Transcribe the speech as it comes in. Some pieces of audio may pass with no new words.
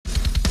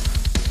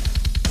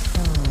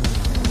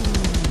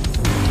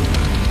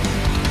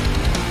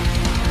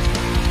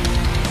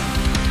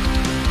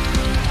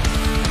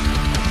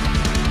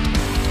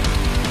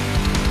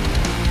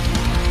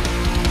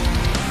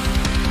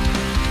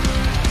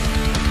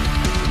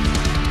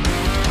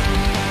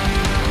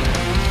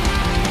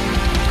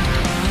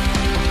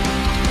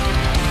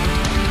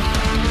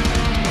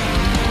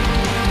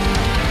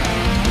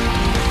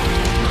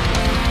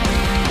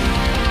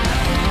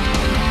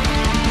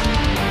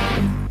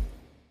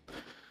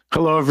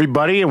Hello,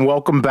 everybody, and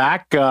welcome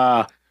back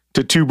to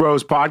Two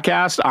Bros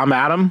Podcast. I'm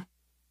Adam.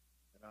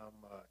 And I'm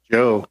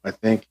Joe, I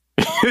think.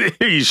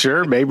 You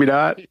sure? Maybe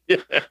not.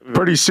 Yeah.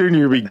 Pretty soon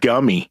you'll be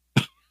gummy.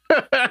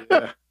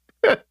 Yeah.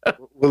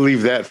 We'll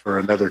leave that for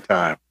another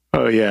time.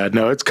 Oh, yeah.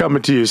 No, it's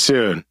coming to you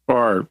soon.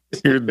 Or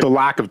the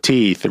lack of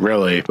teeth,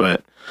 really.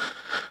 But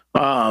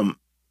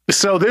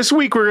so this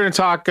week we're going to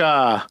talk.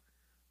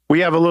 We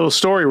have a little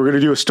story. We're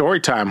going to do a story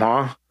time,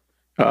 huh?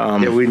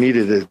 Yeah, we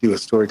needed to do a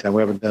story time.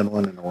 We haven't done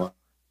one in a while.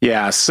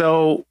 Yeah.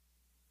 So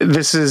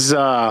this is,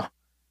 well,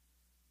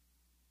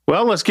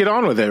 let's get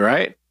on with it,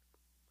 right?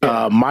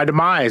 Yeah. My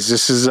demise.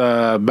 This is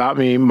about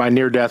me, my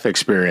near-death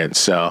experience.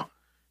 So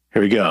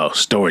here we go.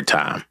 Story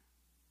time.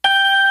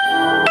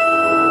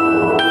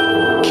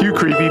 Cue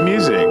creepy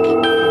music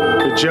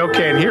that Joe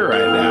can't hear right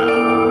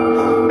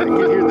now. I can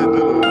hear the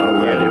little. All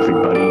right,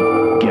 everybody,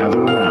 gather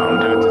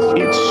around.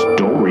 It's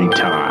story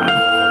time.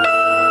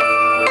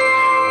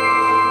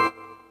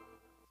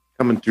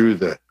 Coming through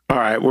the. All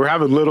right, we're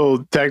having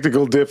little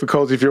technical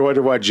difficulty. If you're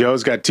wondering why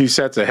Joe's got two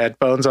sets of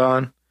headphones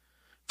on,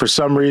 for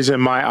some reason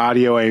my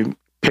audio ain't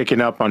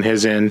picking up on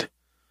his end,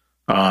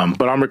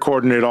 but I'm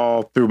recording it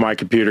all through my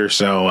computer.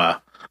 So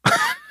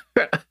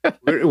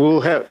We'll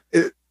have.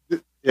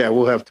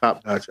 We'll have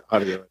top-notch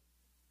audio.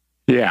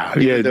 yeah.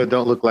 They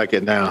don't look like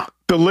it now.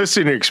 The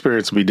listening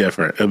experience will be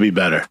different. It'll be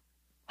better,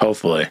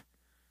 hopefully.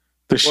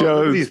 The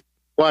show, He's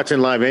watching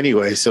live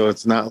anyway, so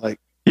it's not like.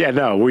 yeah,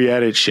 no, we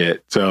edit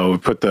shit, so we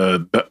put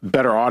the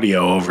better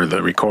audio over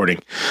the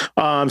recording.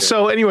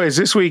 So, anyways,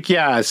 this week,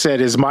 I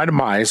said is my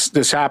demise.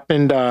 This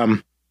happened.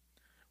 Well,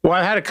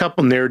 I had a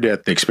couple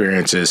near-death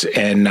experiences,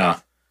 and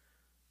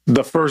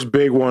the first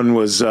big one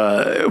was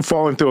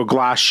falling through a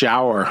glass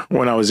shower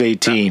when I was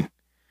 18.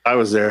 I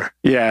was there.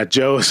 Yeah,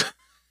 Joe's.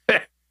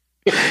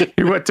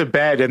 He went to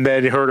bed and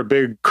then he heard a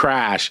big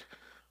crash.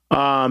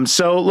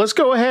 So let's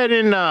go ahead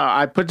and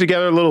I put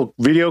together a little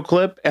video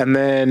clip, and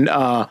then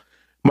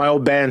my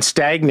old band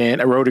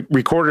Stagnant, I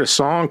recorded a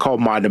song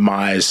called My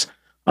Demise.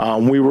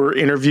 We were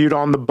interviewed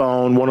on The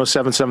Bone,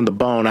 107.7 The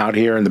Bone out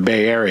here in the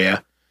Bay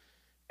Area.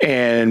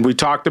 And we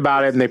talked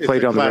about it, and they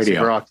played it on the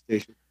radio. Rock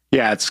station.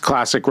 Yeah, it's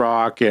classic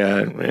rock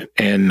and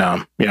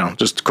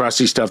just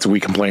crusty stuff that we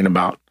complain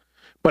about.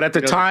 But at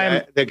the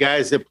time, the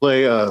guys that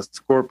play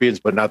Scorpions,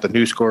 but not the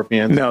new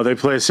Scorpions. no, they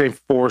play the same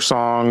 4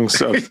 songs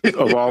of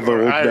all the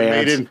old Iron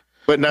bands. Maiden,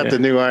 but not the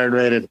new Iron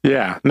Maiden.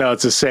 Yeah, no,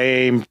 it's the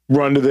same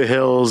Run to the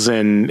Hills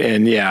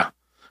and yeah,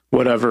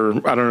 whatever.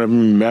 I don't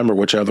even remember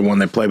which other one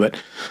they play, but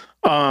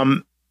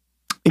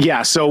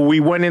yeah. So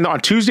we went in on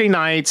Tuesday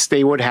nights.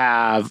 They would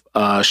have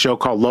a show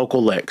called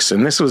Local Licks,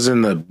 and this was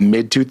in the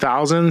mid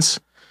 2000s.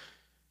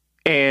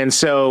 And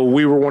so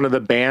we were one of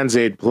the bands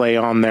they'd play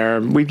on there.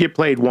 We'd get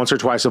played once or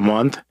twice a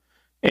month,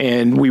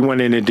 and we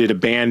went in and did a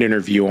band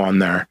interview on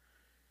there.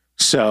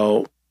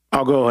 So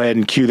I'll go ahead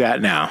and cue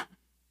that now.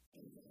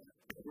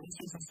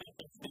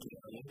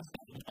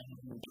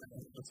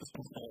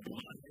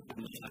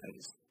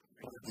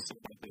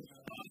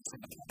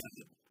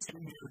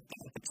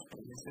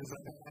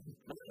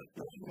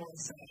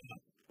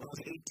 I was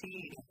 18,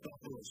 I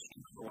thought it was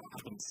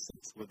having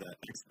sex with that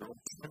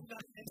ex-girlfriend.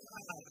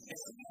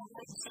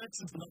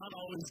 Sex is not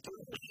always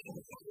good.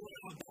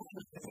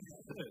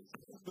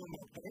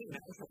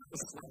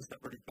 That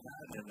pretty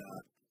bad, and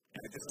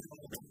I just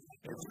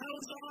that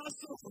was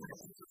awesome.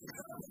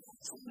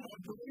 My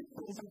brain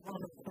pulls up on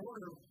the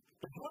corner,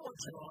 the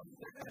college on,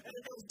 and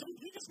it goes, dude,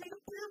 you just made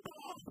a beer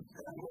bomb.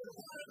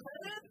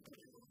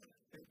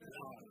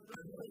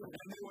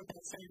 I knew with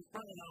that same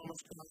friend I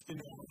almost crossed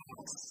into a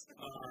house.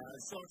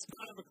 So it's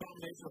kind of a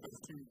combination of those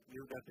two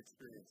near-death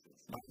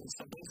experiences.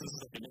 Some places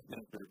is like a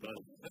nickname for your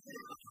buddy. Let's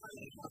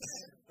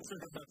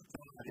talk about the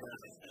time.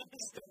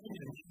 Stepping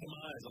in my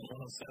eyes on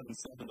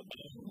 107.7 The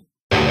Bone.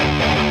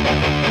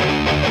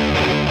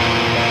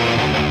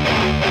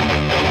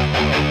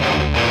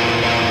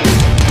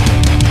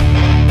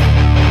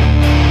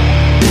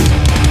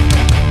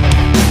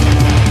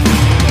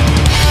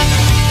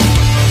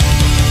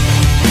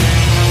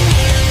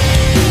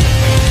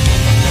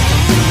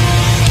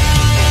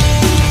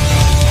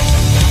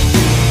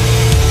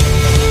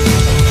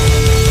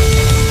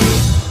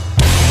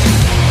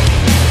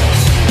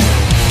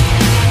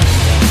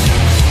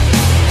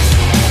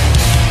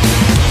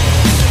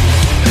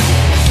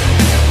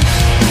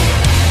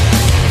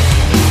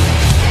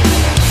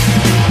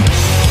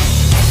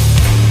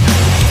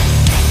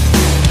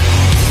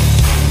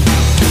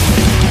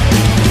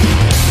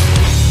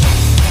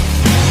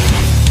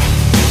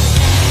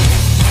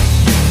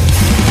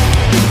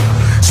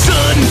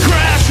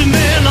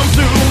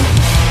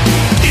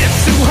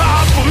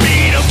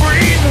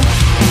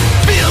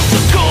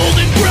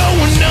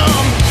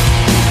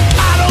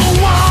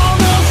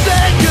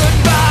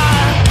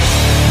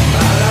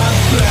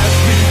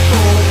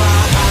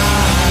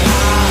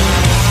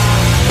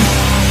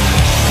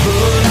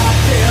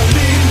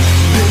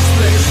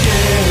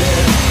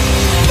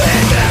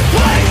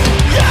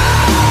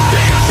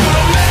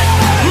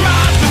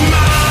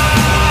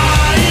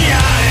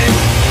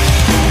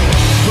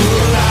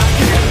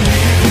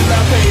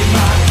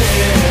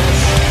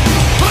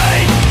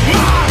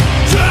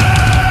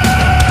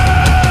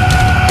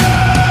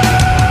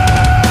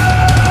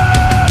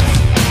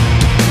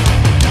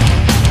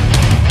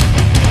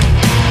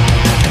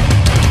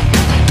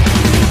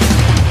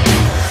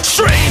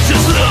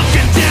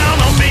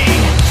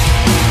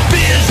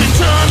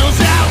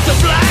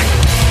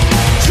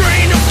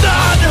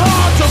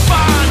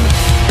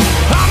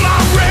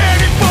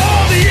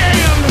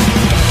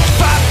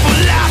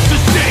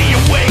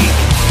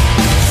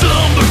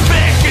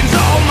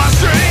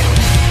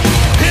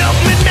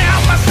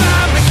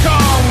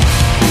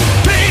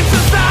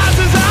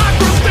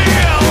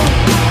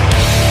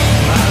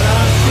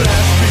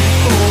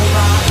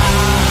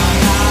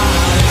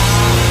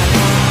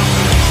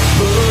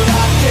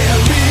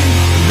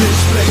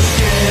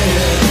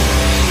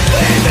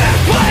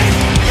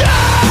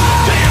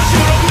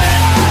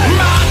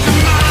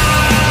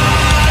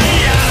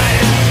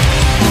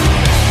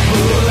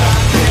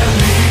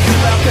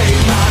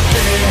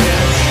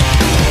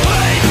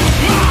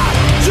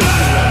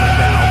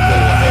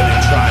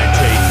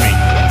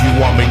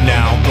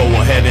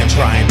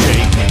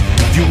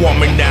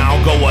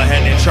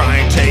 try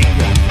and take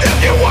me. If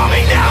you want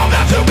me now,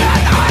 that's too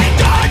bad, I ain't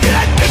done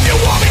yet. If you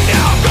want me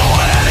now, go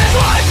ahead and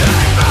try and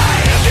take me.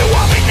 If you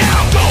want me now,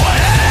 go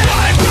ahead and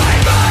try and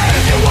take me.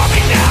 If you want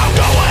me now,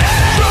 go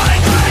ahead and try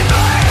and take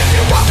me. If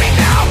you want me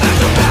now, that's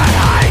too bad,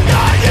 I ain't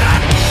done yet.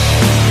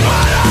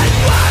 But I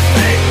blast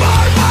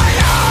before my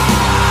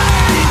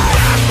eyes.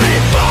 Blast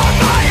before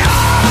my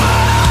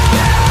eyes.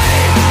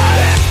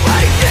 This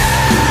place,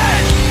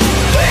 yeah.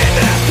 Leave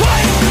this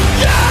place,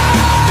 yeah.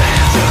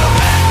 Dance to the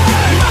best,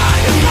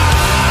 mine is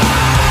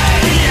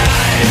mine, yeah.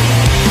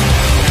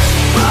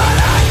 But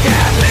I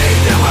can't leave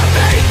till I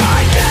face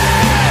my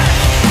death.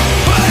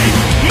 Face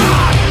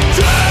my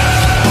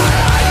death.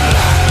 I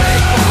blast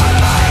before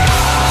my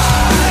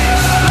eyes.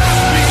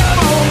 Blast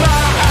before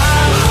my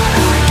eyes. But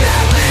I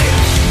can't leave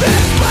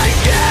this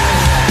place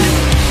yet.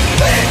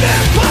 Leave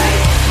this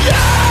place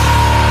yet.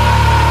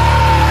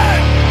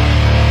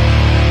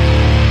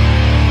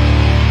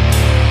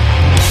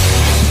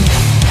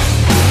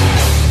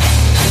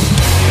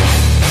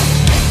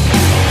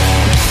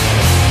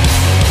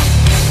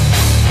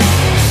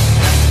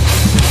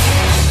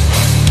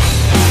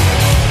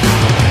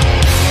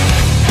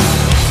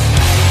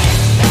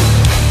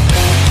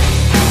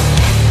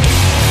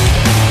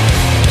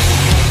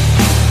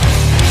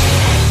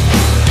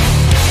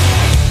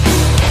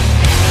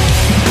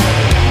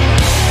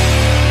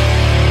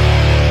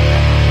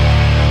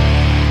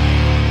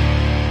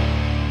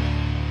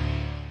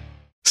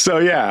 So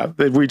yeah,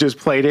 we just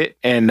played it,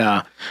 and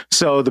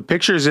so the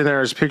pictures in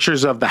there is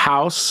pictures of the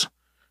house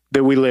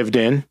that we lived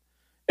in,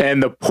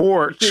 and the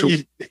porch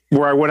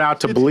where I went out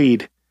to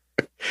bleed.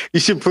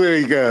 You should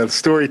play a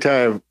story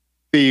time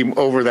theme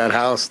over that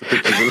house. The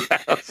pictures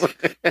of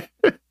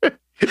the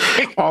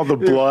house. All the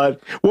blood.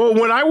 Well,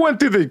 when I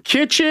went through the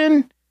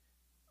kitchen,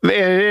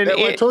 and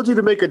I told you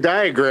to make a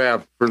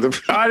diagram for the.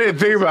 I didn't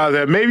think about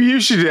that. Maybe you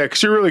should do that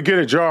because you're really good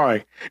at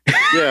drawing.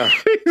 Yeah,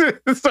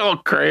 It's all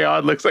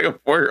crayon. Looks like a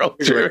 4-year-old.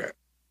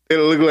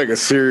 It'll look like a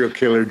serial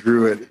killer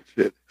drew it. And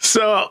shit.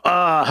 So,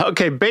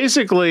 okay,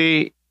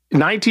 basically,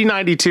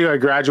 1992, I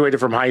graduated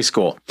from high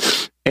school,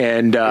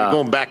 and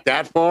Going back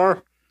that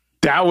far?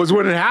 that was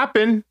when it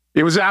happened.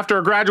 It was after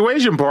a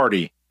graduation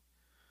party.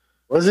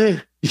 Was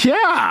it?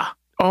 Yeah.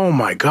 Oh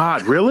my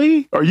God,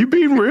 really? Are you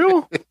being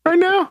real right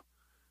now?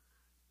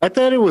 I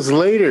thought it was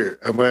later.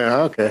 I went,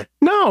 okay.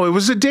 No, it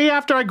was the day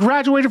after I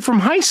graduated from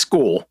high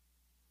school.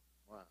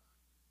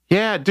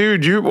 Yeah,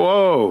 dude,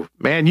 whoa,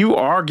 man, you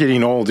are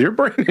getting old. Your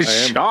brain is I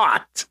am.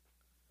 shot.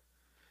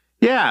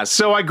 Yeah,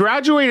 so I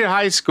graduated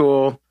high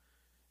school,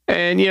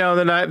 and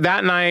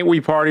that night we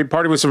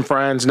partied with some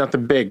friends,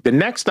 nothing big. The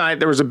next night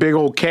there was a big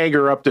old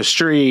kegger up the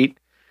street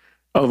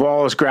of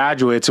all us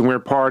graduates, and we were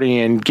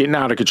partying, getting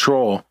out of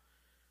control.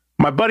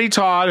 My buddy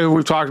Todd, who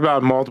we've talked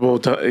about on multiple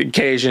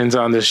occasions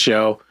on this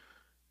show,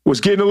 was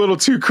getting a little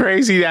too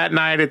crazy that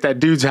night at that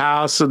dude's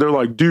house. So they're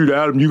like, dude,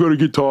 Adam, you got to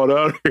get Todd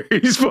out of here.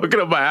 He's fucking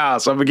up my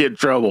house. I'm going to get in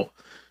trouble.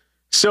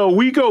 So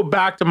we go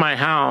back to my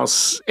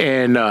house.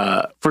 And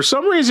for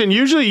some reason,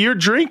 usually you're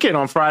drinking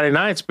on Friday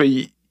nights, but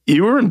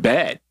you were in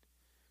bed.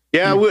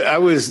 Yeah,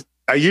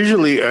 I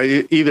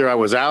usually either I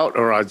was out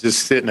or I was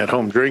just sitting at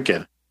home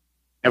drinking.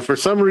 And for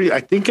some reason, I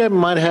think I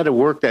might have had to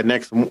work that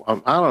next, I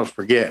don't know,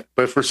 forget.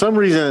 But for some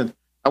reason,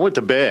 I went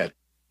to bed.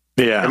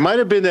 Yeah. It might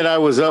have been that I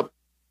was up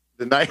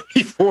the night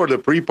before the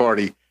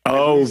pre-party.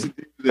 Oh,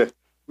 We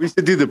used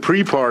to do the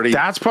pre-party.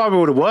 that's probably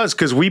what it was,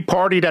 because we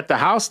partied at the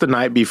house the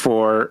night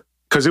before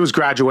because it was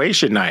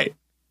graduation night.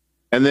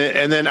 And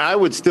then I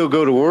would still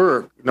go to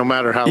work no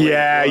matter how late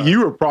Yeah, it was.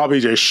 you were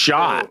probably just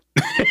shot.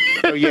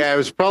 So, yeah, it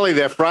was probably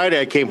that Friday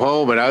I came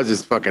home and I was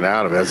just fucking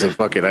out of it. I said,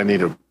 fuck it, I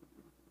need a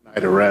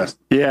night of rest.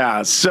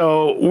 Yeah,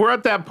 so we're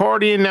at that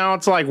party, and now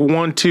it's like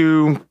 1,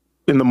 2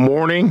 in the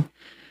morning.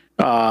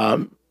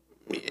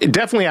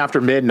 Definitely after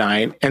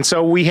midnight. And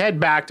so we head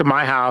back to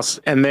my house,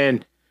 and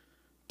then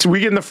we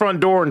get in the front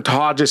door, and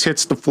Todd just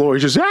hits the floor. He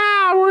just, we're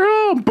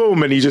home.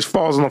 Boom, and he just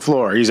falls on the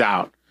floor. He's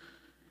out.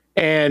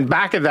 And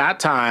back at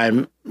that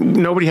time,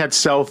 nobody had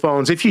cell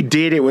phones. If you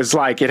did, it was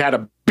like it had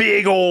a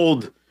big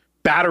old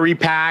battery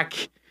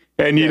pack,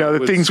 and the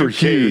with things were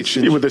suitcase huge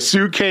and with a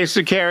suitcase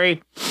to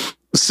carry.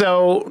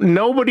 So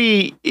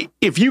nobody,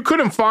 if you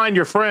couldn't find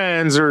your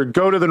friends or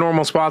go to the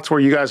normal spots where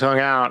you guys hung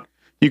out,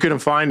 you couldn't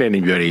find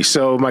anybody.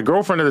 So my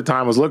girlfriend at the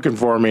time was looking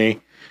for me.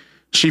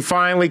 She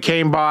finally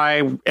came by,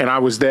 and I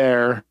was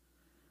there.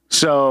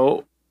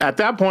 So at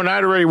that point,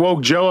 I'd already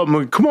woke Joe up. I'm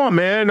like, come on,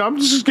 man. I'm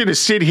just going to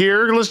sit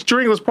here. Let's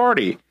drink. Let's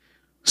party.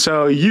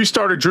 So you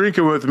started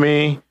drinking with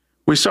me.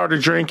 We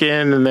started drinking,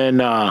 and then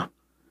I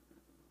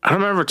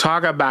don't remember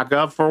talking back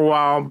up for a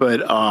while,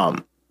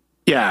 but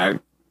yeah,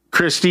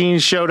 Christine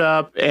showed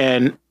up,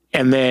 and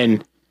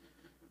then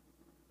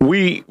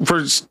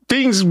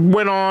things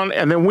went on,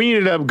 and then we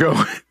ended up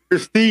going.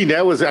 Christine,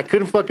 I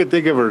couldn't fucking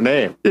think of her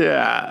name.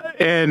 Yeah,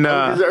 and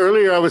Because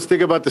earlier I was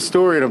thinking about the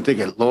story, and I'm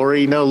thinking,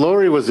 Lori. No,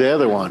 Lori was the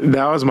other one.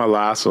 that was my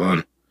last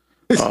one.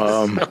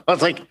 I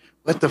was like,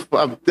 what the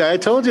fuck? I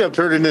told you I'm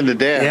turning into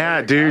dad.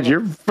 Yeah, dude,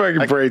 your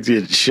fucking brain's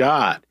getting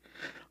shot.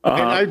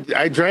 And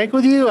I drank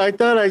with you? I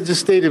thought I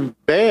just stayed in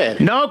bed.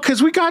 No,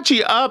 because we got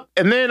you up,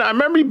 and then I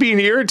remember you being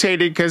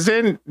irritated because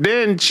then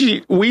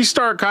we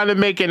start kind of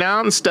making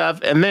out and stuff,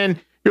 and then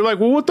you're like,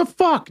 well, what the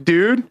fuck,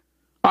 dude?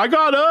 I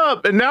got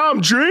up, and now I'm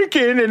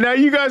drinking, and now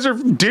you guys are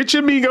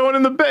ditching me going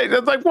in the bed.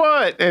 It's like,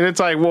 what? And it's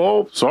like,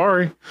 well,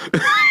 sorry.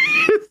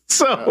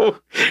 So,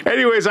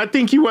 anyways, I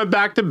think you went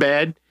back to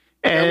bed.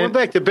 And I went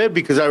back to bed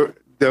because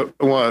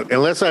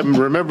unless I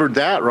remembered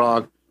that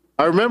wrong,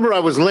 I remember I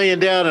was laying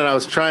down and I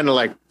was trying to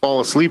like fall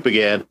asleep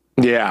again.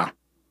 Yeah.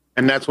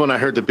 And that's when I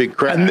heard the big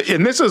crash.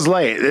 And this is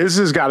late. This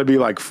has got to be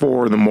like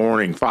 4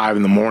 a.m, 5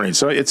 a.m.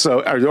 So it's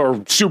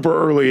or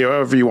super early,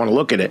 however you want to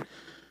look at it.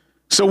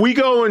 So we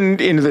go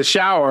into the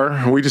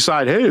shower. We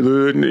decide, hey,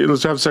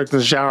 let's have sex in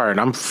the shower.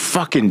 And I'm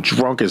fucking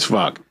drunk as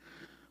fuck.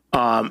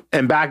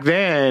 And back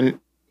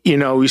then, you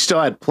know, we still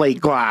had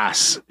plate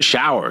glass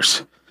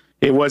showers.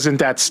 It wasn't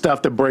that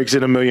stuff that breaks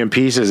in a million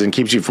pieces and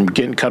keeps you from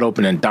getting cut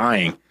open and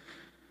dying.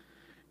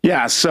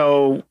 Yeah,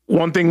 so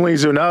one thing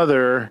leads to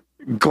another.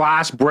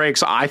 Glass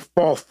breaks. I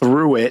fall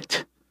through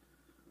it.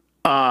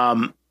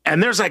 And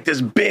there's like this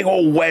big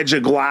old wedge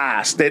of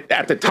glass that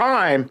at the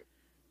time,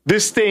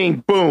 this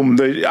thing, boom,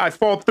 I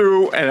fall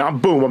through and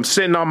I'm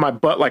sitting on my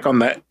butt, like on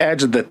the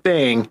edge of the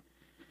thing.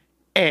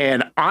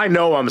 And I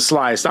know I'm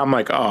sliced. I'm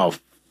like, oh,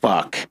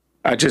 fuck.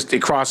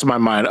 It crossed my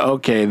mind.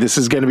 Okay, this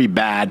is going to be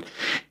bad.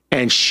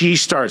 And she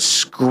starts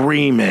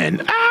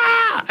screaming,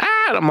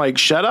 ah! And I'm like,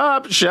 shut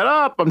up.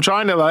 I'm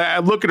trying to, I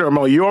look at her. I'm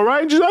like, you all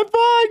right? She's like,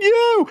 fuck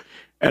you.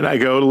 And I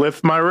go to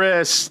lift my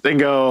wrist and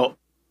go,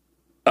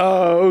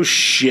 oh,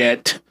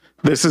 shit.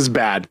 This is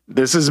bad.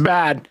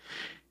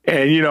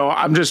 And, you know,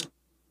 I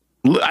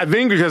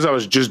think because I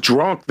was just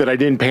drunk that I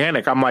didn't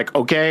panic. I'm like,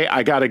 okay,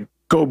 I got to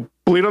go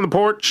bleed on the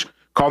porch,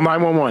 call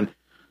 911.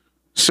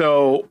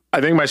 So I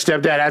think my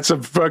stepdad had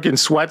some fucking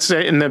sweats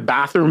in the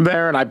bathroom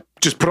there, and I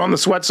just put on the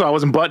sweats so I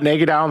wasn't butt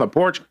naked out on the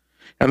porch.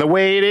 And the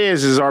way it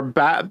is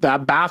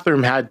that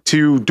bathroom had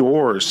 2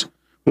 doors,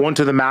 one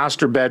to the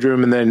master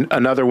bedroom and then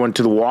another one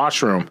to the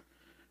washroom.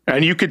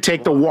 And you could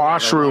take the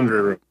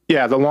washroom,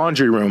 the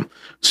laundry room.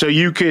 So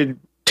you could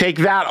take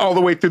that all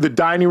the way through the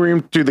dining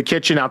room, through the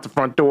kitchen, out the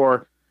front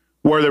door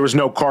where there was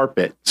no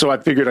carpet. So I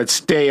figured I'd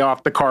stay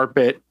off the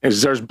carpet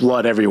as there's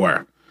blood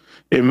everywhere.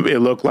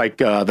 It looked like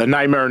the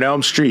Nightmare on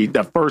Elm Street,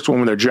 the first one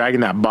when they're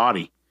dragging that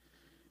body.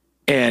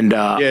 And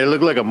it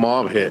looked like a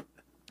mob hit.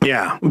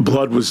 Yeah,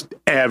 blood was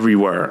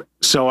everywhere.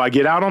 So I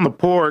get out on the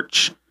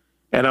porch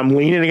and I'm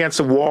leaning against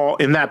the wall.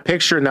 In that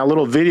picture, in that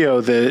little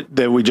video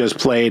that we just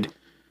played,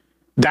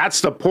 that's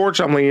the porch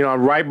I'm leaning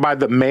on, right by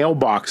the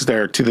mailbox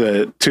there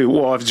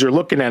well, if you're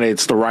looking at it,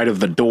 it's the right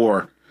of the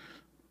door.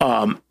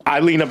 I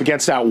lean up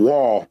against that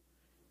wall,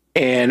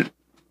 and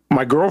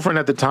my girlfriend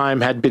at the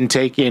time had been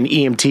taking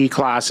EMT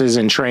classes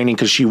and training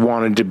because she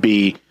wanted to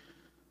be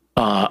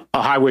a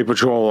highway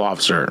patrol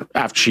officer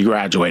after she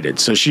graduated.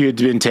 So she had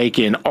been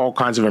taking all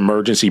kinds of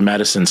emergency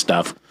medicine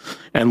stuff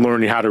and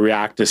learning how to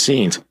react to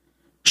scenes.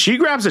 She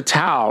grabs a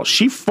towel.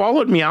 She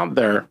followed me out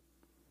there,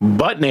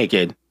 butt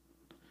naked,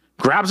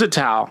 grabs a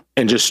towel,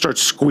 and just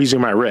starts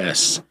squeezing my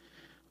wrists.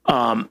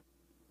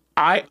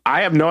 I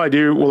have no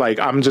idea. Like,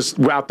 I'm just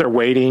out there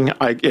waiting.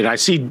 And I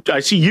see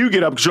you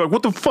get up because you're like,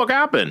 what the fuck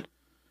happened?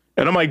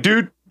 And I'm like,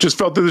 dude, just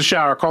fell through the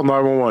shower, called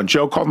 911.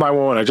 Joe called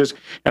 911.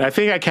 And I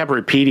think I kept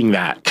repeating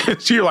that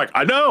because you're like,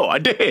 I know, I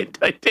did.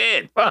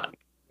 Fuck.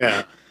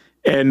 Yeah.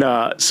 And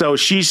so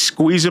she's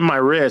squeezing my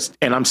wrist,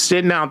 and I'm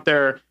sitting out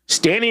there,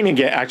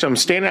 I'm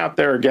standing out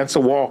there against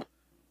the wall,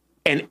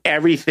 and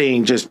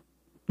everything just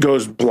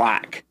goes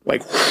black.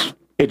 Like,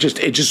 it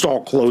just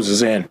all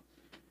closes in.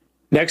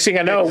 Next thing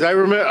I know, I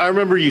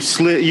remember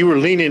you were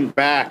leaning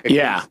back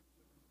against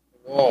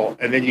the wall,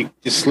 and then you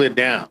just slid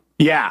down.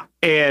 Yeah,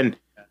 and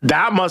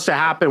that must have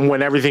happened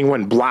when everything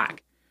went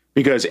black,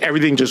 because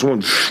everything just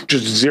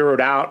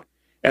zeroed out,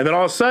 and then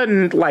all of a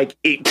sudden, like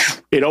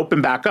it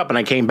opened back up, and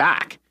I came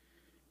back,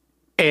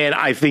 and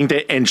I think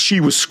and she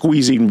was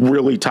squeezing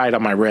really tight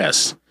on my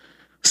wrists.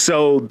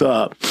 So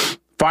the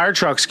fire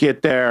trucks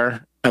get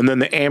there, and then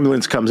the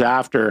ambulance comes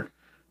after.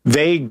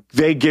 They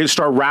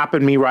start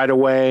wrapping me right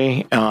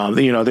away.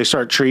 They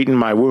start treating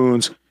my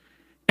wounds.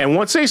 And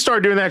once they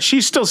start doing that,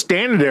 she's still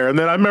standing there. And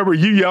then I remember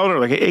you yelling at her,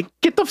 like, hey,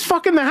 get the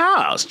fuck in the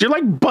house. You're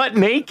like butt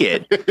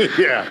naked.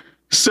 Yeah.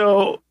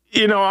 So,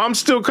 I'm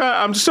still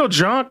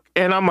drunk.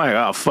 And I'm like,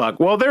 oh, fuck.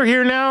 Well, they're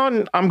here now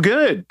and I'm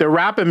good. They're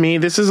wrapping me.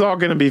 This is all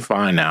going to be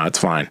fine now. It's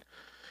fine.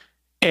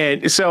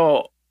 And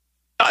so,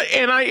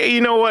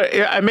 you know what?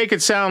 I make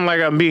it sound like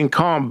I'm being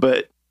calm,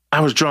 but I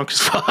was drunk as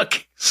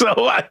fuck. So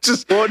I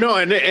just... Well, no,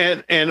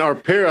 and our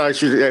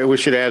parents, we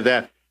should add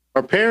that.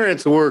 Our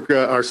parents work,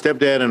 our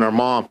stepdad and our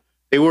mom,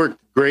 they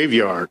worked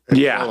graveyard.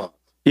 Yeah.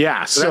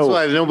 Yeah. So that's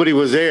why nobody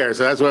was there.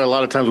 So that's why a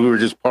lot of times we were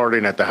just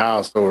partying at the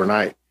house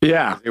overnight.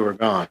 Yeah. They were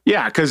gone.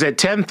 Yeah, because at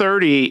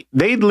 10:30,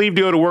 they'd leave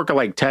to go to work at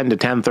like 10 to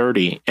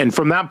 10:30. And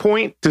from that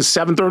point to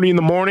 7:30 in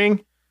the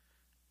morning,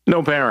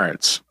 no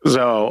parents.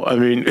 So, I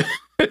mean,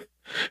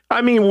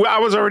 I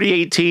was already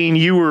 18.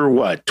 You were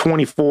what,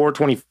 24,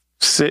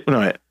 26?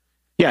 No,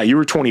 yeah, you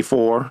were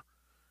 24.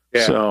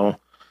 Yeah. So,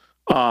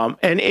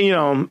 and you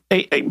know,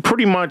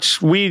 pretty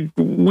much we'd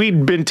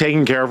been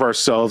taking care of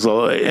ourselves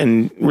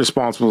and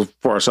responsible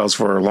for ourselves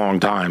for a long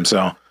time.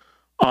 So,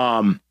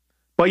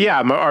 but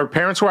yeah, our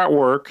parents were at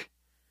work,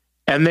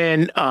 and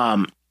then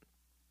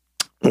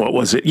what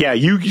was it? Yeah,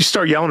 you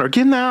start yelling, "Her,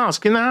 get in the house,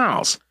 get in the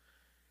house!"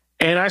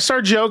 And I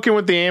start joking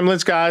with the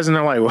ambulance guys, and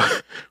they're like,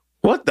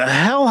 "What the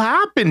hell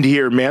happened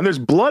here, man? There's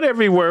blood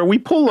everywhere." We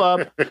pull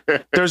up,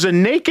 there's a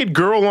naked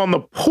girl on the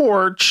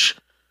porch.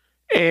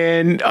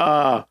 And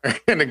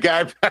the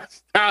guy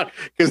passed out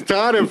because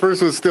Todd at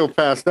first was still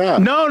passed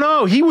out.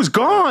 No, he was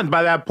gone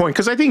by that point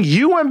because I think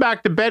you went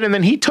back to bed and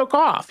then he took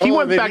off. He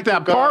went back to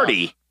that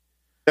party. Off.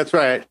 That's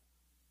right.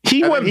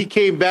 He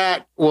came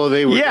back. Well,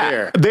 they were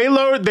there. They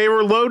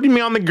were loading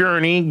me on the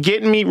gurney,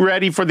 getting me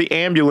ready for the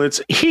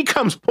ambulance. He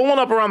comes pulling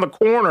up around the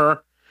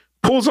corner,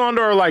 pulls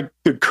onto our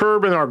the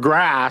curb in our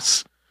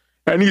grass,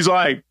 and he's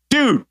like,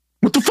 "Dude,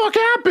 what the fuck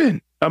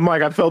happened?" I'm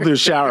like, "I fell through the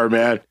shower,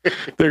 man.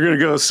 They're gonna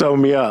go sew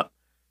me up."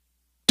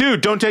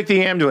 Dude, don't take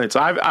the ambulance.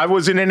 I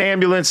was in an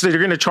ambulance. They're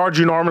going to charge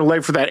you an arm and a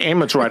leg for that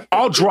ambulance ride.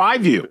 I'll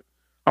drive you.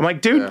 I'm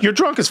like, dude, You're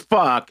drunk as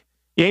fuck.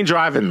 You ain't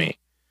driving me.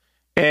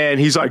 And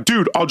he's like,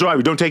 dude, I'll drive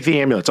you. Don't take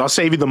the ambulance. I'll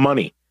save you the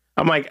money.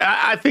 I'm like,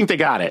 I think they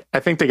got it.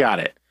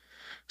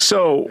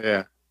 So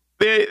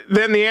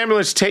then the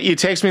ambulance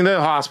takes me to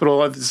the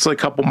hospital. It's like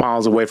a couple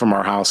miles away from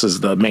our house is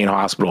the main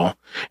hospital.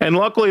 And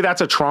luckily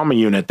that's a trauma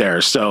unit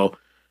there. So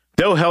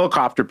they'll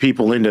helicopter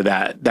people into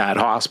that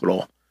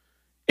hospital.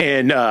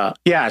 And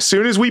as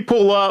soon as we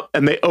pull up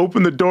and they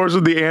open the doors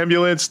of the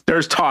ambulance,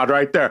 there's Todd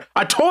right there.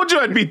 I told you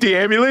I'd beat the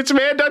ambulance,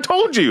 man. I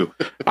told you.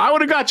 I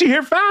would have got you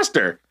here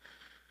faster.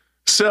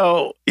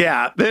 So,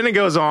 then it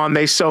goes on.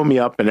 They sew me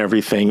up and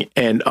everything.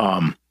 And,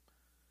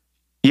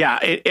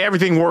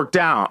 everything worked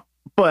out.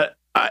 But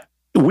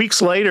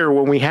weeks later,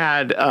 when we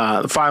had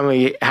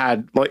finally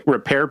had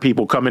repair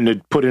people come in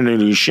to put in a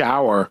new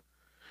shower,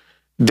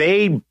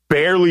 they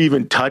barely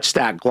even touched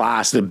that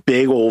glass, the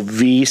big old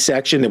V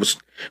section. It was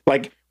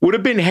would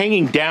have been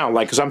hanging down,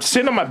 because I'm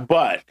sitting on my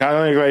butt, kind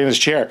of right in this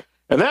chair.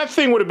 And that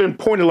thing would have been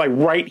pointed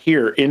right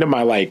here into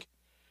my,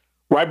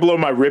 right below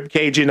my rib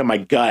cage into my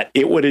gut.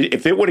 It would have,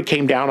 if it would have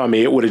came down on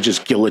me, it would have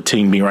just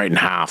guillotined me right in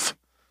half.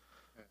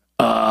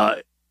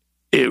 It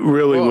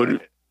really would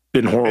have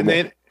been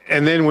horrible.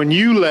 And then when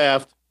you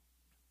left,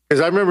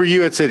 because I remember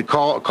you had said,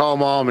 call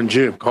Mom and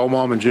Jim,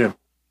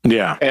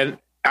 Yeah. And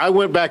I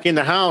went back in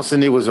the house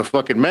and it was a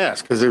fucking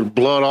mess because there's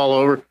blood all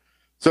over.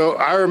 So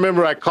I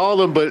remember I called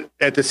them, but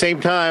at the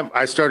same time,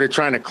 I started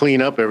trying to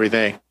clean up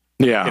everything.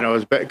 Yeah.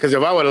 Because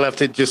if I would have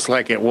left it just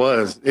like it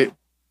was,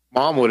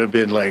 Mom would have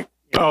been like,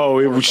 she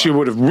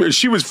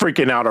was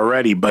freaking out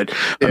already. But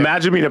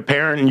imagine being a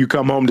parent and you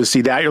come home to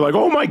see that. You're like,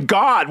 oh my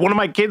God, one of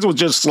my kids was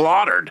just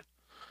slaughtered.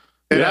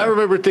 And I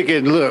remember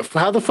thinking, look,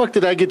 how the fuck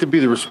did I get to be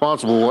the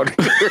responsible one?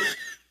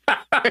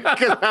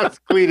 Because I was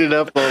cleaning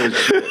up all this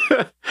shit.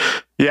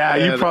 Yeah,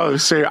 you probably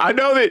say, I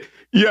know that.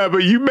 Yeah,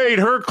 but you made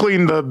her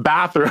clean the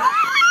bathroom.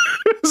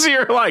 So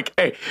you're like,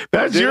 hey,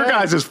 that's your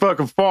guys'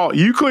 fucking fault.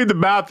 You clean the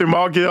bathroom.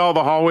 I'll get all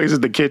the hallways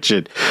in the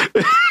kitchen.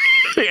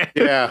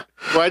 Yeah.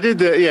 Well, I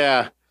did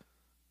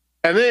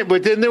And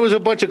then there was a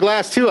bunch of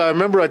glass too. I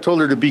remember I told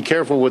her to be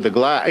careful with the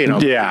glass.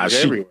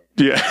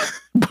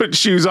 Put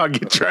shoes on,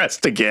 get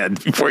dressed again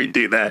before you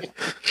do that.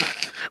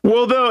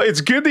 Well, though,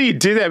 it's good that you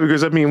did that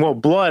because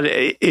blood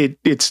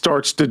it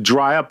starts to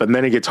dry up and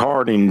then it gets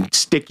hard and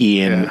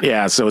sticky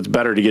and so it's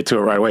better to get to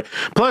it right away.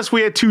 Plus,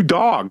 we had 2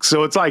 dogs,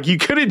 so it's like you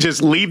couldn't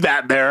just leave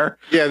that there.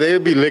 Yeah, they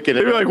would be licking it.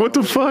 They'd be like, "What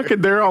the fuck?"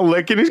 And they're all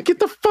licking it. Get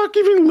the fuck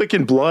even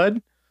licking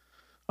blood.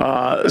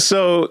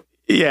 So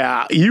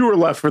yeah, you were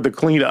left for the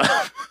cleanup.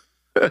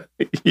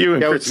 You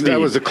and Christine.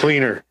 That was a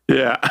cleaner.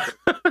 Yeah.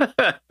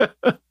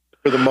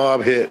 For the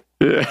mob hit.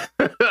 Yeah.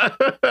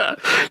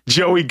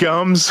 Joey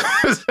Gums.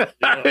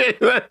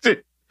 That's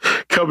it.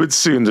 Coming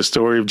soon, the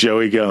story of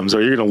Joey Gums,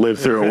 or you're going to live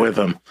through it with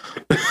him.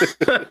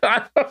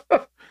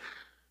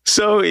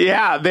 So,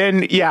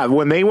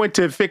 when they went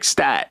to fix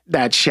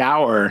that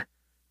shower,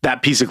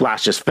 that piece of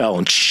glass just fell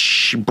and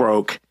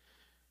broke.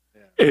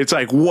 It's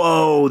like,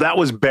 whoa, that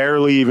was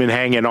barely even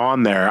hanging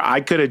on there.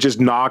 I could have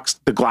just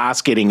knocked the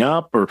glass getting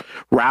up or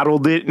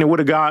rattled it and it would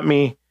have got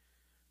me.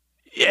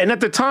 And at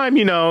the time,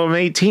 I'm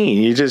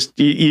 18.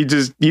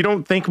 You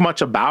don't think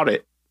much about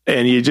it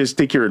and you just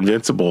think you're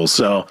invincible.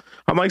 So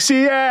I'm like,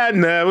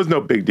 it was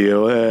no big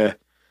deal.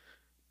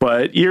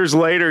 But years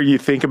later, you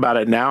think about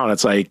it now and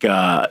it's like,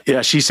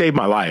 she saved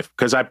my life.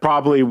 Because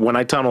when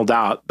I tunneled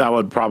out, that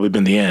would have probably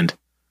been the end.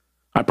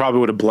 I probably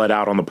would have bled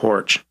out on the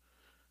porch.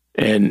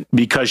 And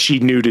because she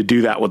knew to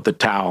do that with the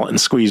towel and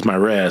squeeze my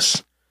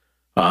wrist.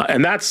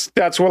 And that's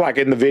where,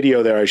 in the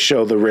video there, I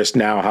show the wrist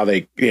now, how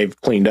they've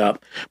cleaned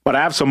up. But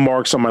I have some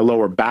marks on my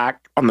lower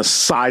back, on the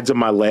sides of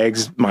my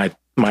legs, by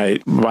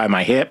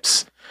my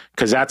hips,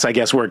 because that's, I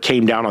guess, where it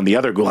came down on the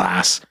other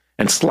glass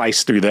and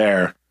sliced through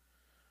there.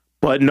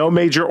 But no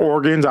major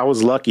organs. I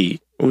was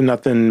lucky.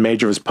 Nothing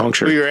major was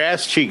punctured. Well, your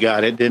ass cheek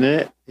got it, didn't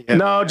it? Yeah.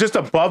 No, just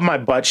above my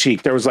butt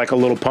cheek. There was a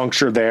little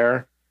puncture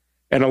there.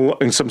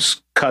 And some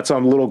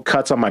little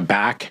cuts on my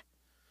back.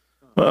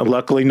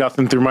 Luckily,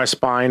 nothing through my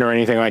spine or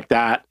anything like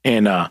that.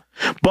 And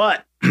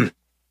but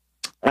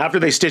after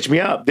they stitched me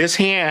up, this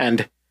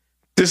hand,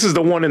 this is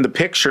the one in the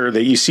picture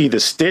that you see the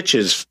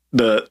stitches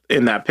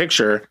in that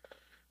picture.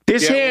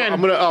 This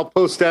hand, I'll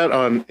post that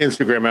on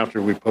Instagram after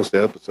we post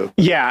the episode.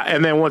 Yeah,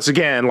 and then once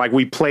again, like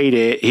we played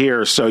it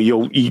here, so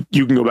you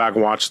can go back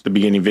and watch the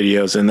beginning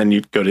videos, and then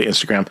you go to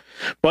Instagram.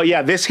 But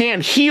yeah, this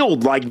hand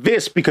healed like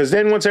this because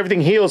then once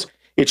everything heals,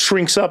 it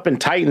shrinks up and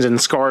tightens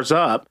and scars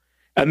up.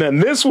 And then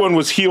this one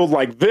was healed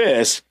like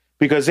this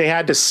because they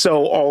had to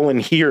sew all in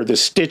here, the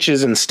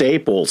stitches and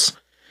staples.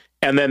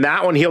 And then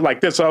that one healed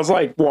like this. So I was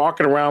like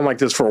walking around like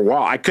this for a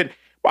while.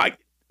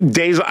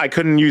 Days I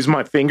couldn't use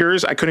my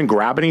fingers. I couldn't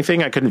grab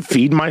anything. I couldn't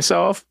feed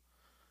myself.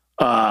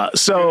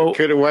 So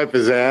couldn't wipe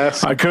his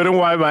ass. I couldn't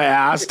wipe my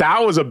ass.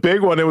 That was a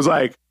big one. It was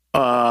like,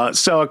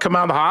 so I come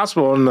out of the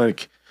hospital and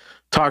like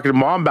talking to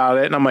mom about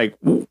it. And I'm like,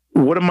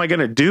 what am I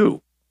going to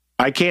do?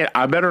 I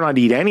better not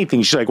eat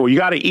anything. She's like, well, you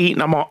got to eat.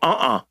 And I'm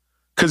all,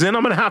 cause then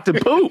I'm going to have to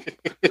poop.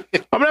 I'm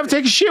going to have to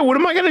take a shit. What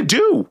am I going to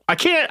do? I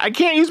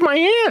can't use my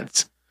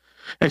hands.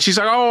 And she's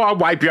like, oh, I'll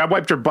wipe you. I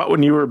wiped your butt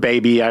when you were a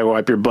baby. I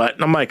wipe your butt.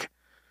 And I'm like,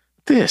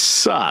 this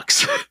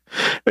sucks.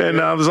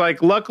 And I was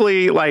like,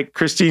 luckily, like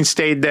Christine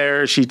stayed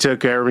there. She took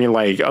care of me.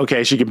 Like,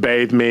 okay, she could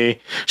bathe me.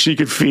 She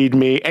could feed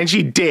me. And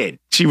she did.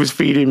 She was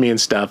feeding me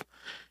and stuff.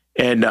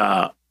 And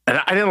I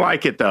didn't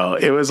like it though.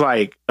 It was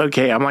like,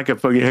 okay, I'm like a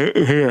fucking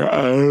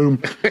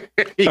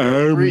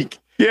freak.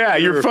 Yeah,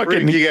 you're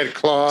fucking freak. You got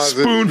claws.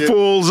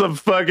 Spoonfuls of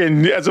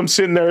fucking, as I'm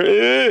sitting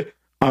there,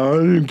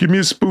 give me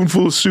a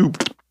spoonful of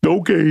soup.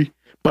 Okay.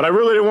 But I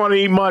really didn't want to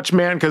eat much,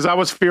 man, because I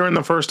was fearing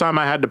the first time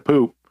I had to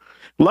poop.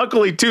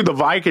 Luckily, too, the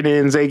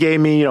Vicodins, they gave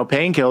me,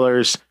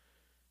 painkillers.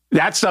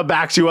 That stuff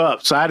backs you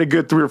up. So I had a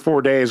good 3 or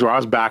 4 days where I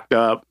was backed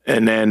up.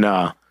 And then,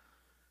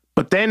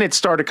 but then it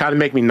started kind of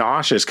make me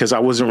nauseous because I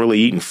wasn't really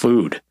eating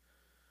food.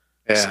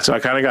 Yeah. So I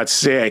kind of got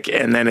sick.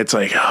 And then it's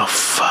like, oh,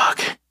 fuck.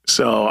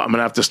 So I'm going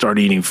to have to start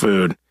eating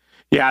food.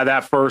 Yeah,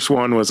 that first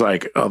one was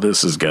like, oh,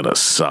 this is going to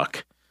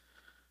suck.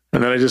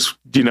 And then I just,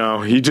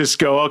 you just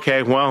go,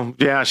 okay, well,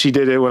 yeah, she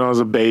did it when I was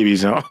a baby.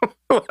 So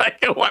I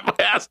can wipe my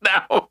ass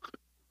now.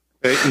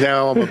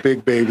 Now I'm a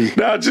big baby.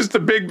 Now just a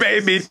big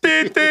baby.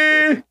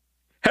 Hey,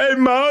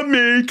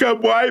 mommy,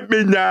 come wipe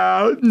me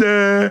now.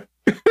 Nah.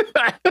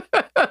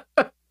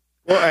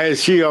 Well,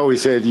 as she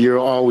always said, you'll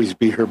always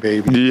be her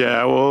baby.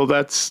 Yeah, well,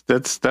 that's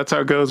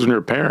how it goes when you're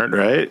a parent,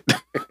 right?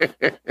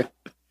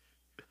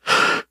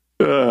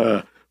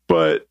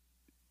 But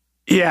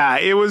yeah,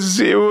 it was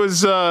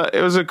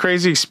a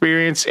crazy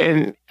experience,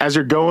 and as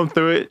you're going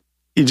through it,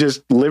 you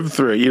just live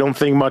through it. You don't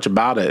think much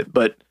about it,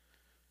 but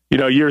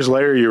years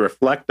later you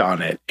reflect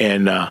on it.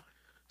 And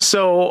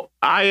so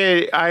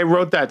I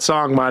wrote that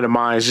song, My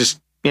Demise, just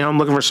I'm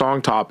looking for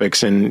song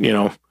topics and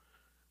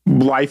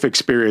life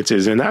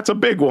experiences, and that's a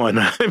big one.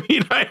 I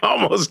mean, I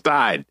almost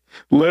died,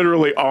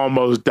 literally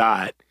almost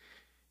died.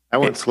 I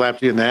went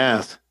slapped you in the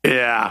ass.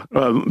 Yeah.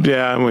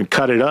 Yeah. I'm going to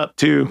cut it up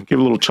too. Give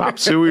a little chop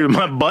suey to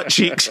my butt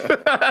cheeks.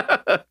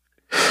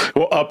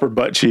 Well, upper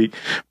butt cheek.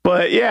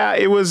 But yeah,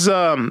 it was,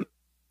 so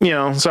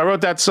I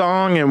wrote that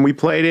song and we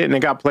played it and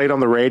it got played on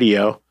the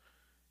radio.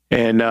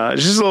 And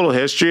it's just a little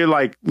history,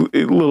 like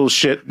little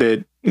shit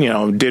that,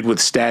 did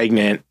with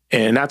Stagnant.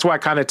 And that's why I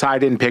kind of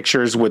tied in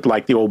pictures with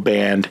like the old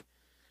band.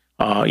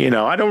 I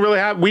don't really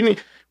have, we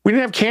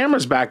didn't have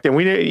cameras back then.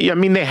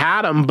 They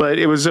had them, but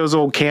it was those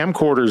old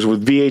camcorders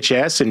with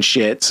VHS and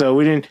shit. So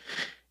we didn't,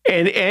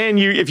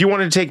 if you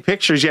wanted to take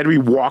pictures, you had to be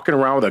walking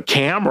around with a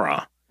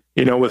camera,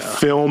 with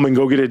film and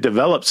go get it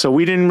developed. So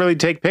we didn't really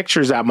take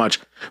pictures that much.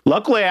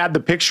 Luckily, I had the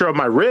picture of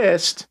my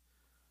wrist,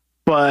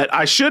 but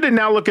I should have,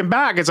 now looking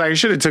back, it's like I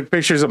should have took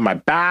pictures of my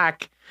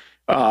back,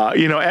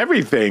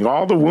 everything,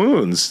 all the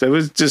wounds. It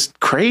was just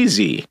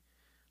crazy.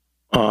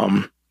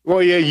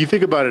 Well, yeah, you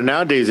think about it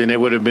nowadays, and it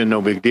would have been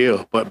no big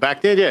deal. But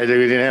back then, yeah, they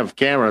didn't have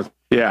cameras.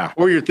 Yeah.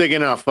 Or you're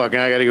thinking, oh, fucking,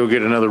 I got to go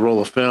get another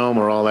roll of film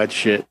or all that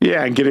shit.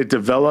 Yeah, and get it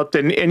developed.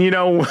 And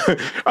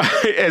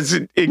as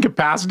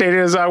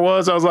incapacitated as I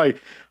was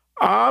like,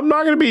 I'm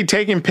not going to be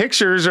taking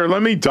pictures or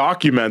let me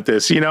document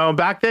this.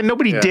 Back then,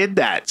 nobody did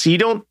that. So you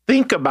don't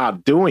think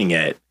about doing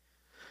it.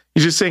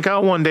 You just think,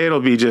 oh, one day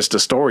it'll be just a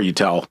story you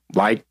tell,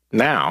 like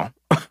now.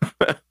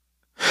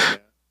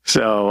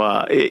 So,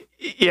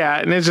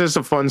 and it's just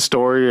a fun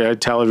story I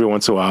tell every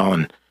once in a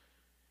while.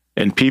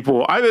 And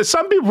people,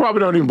 some people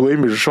probably don't even believe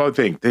me. Just probably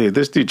think, dude,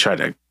 this dude tried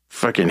to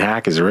fucking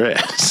hack his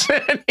wrist.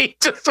 And he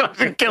just wanted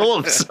to kill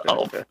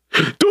himself.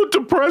 Don't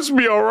depress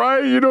me, all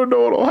right? You don't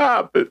know what'll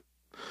happen.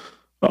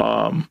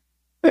 I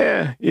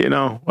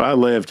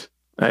lived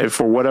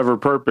for whatever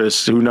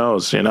purpose. Who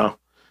knows, I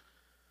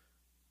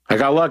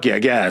got lucky, I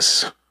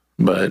guess.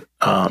 But,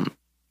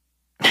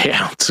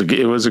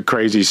 it was a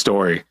crazy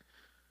story.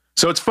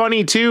 So it's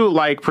funny too,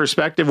 like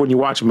perspective when you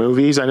watch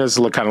movies. I know this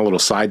is kind of a little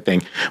side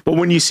thing, but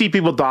when you see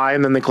people die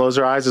and then they close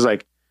their eyes, it's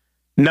like,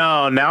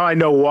 no, now I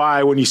know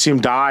why when you see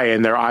them die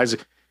and their eyes,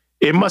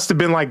 it must have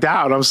been like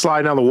that when I'm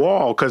sliding down the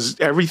wall because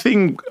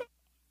everything,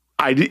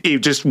 it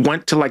just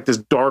went to like this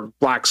dark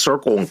black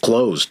circle and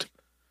closed.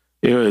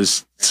 It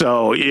was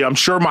so. Yeah, I'm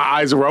sure my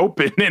eyes were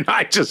open and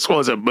I just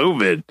wasn't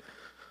moving.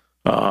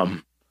 Yeah,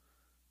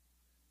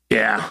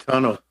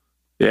 Tunnel.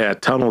 yeah,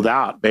 tunneled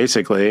out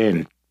basically,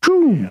 and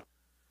boom.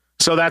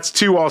 So that's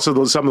too.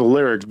 Also, some of the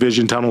lyrics: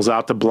 vision tunnels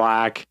out to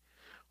black,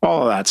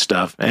 all of that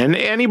stuff. And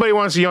anybody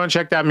wants to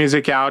check that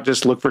music out,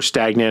 just look for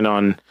Stagnant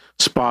on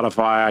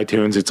Spotify,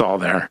 iTunes. It's all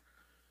there.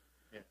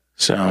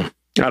 So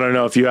I don't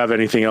know if you have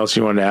anything else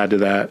you want to add to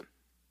that.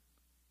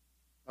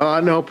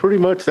 No, pretty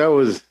much that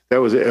was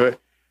it.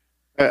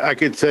 I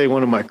could say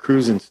one of my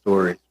cruising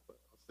stories.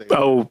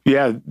 Oh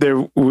yeah,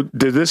 did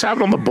this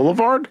happen on the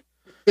Boulevard?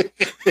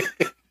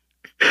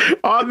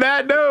 On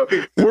that note,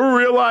 we're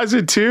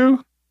realizing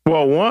too.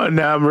 Well, one,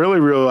 now I'm really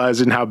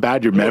realizing how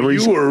bad your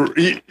memories. You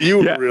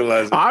were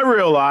realizing. I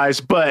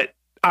realized, but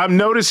I'm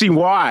noticing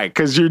why.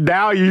 Because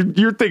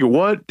you're thinking,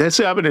 what? This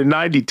happened in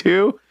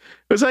 '92.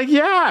 It was like,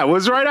 yeah, it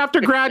was right after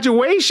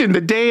graduation,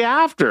 the day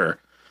after.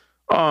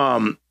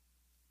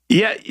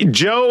 Yeah,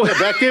 Joe.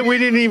 Back then, we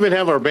didn't even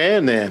have our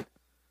band then.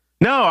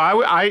 No,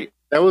 I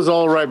That was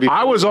all right before.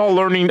 I was all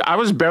learning. I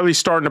was barely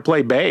starting to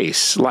play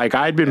bass. Like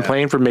I'd been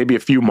playing for maybe a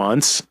few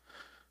months.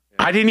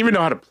 I didn't even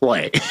know how to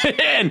play.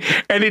 and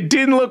it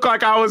didn't look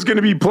like I was going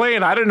to be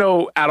playing. I didn't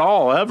know at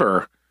all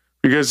ever.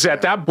 Because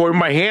at that point,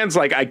 my hands,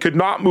 like I could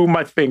not move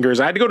my fingers.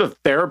 I had to go to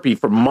therapy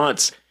for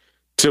months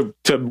to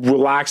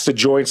relax the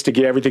joints, to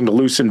get everything to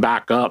loosen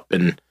back up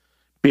and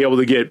be able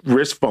to get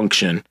wrist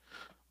function.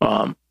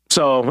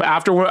 So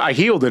after I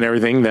healed and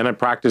everything, then I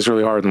practiced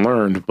really hard and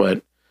learned.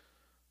 But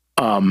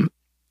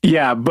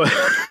yeah, but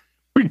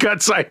we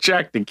got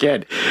sidetracked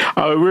again.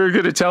 We were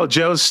going to tell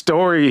Joe's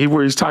story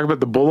where he's talking about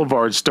the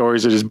Boulevard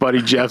stories of his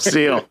buddy Jeff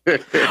Seal.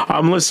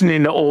 I'm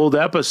listening to old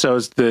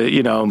episodes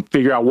to,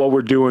 figure out what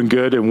we're doing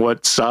good and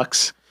what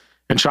sucks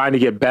and trying to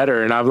get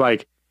better. And I'm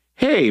like,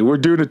 hey, we're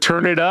doing a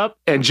Turn It Up.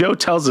 And Joe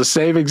tells the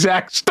same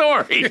exact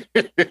story.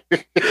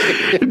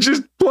 It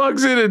just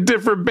plugs in a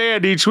different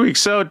band each week.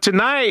 So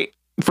tonight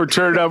for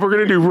Turn It Up, we're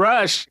going to do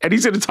Rush. And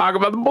he's going to talk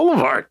about the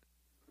Boulevard.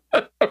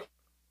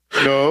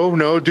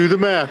 No, do the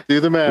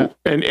math.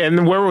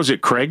 And where was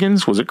it?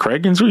 Craigan's? Was it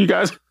Craigan's where you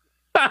guys?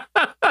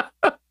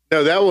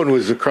 No, that one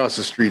was across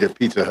the street at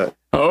Pizza Hut.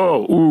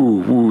 Oh,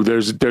 ooh,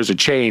 there's a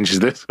change.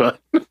 This one.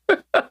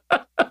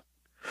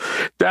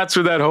 That's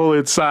where that whole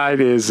inside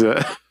is.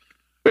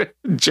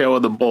 Joe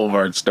and the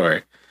Boulevard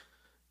story.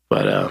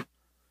 But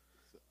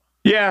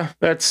yeah,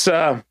 that's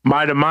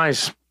my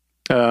demise.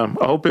 I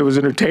hope it was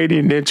entertaining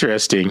and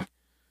interesting.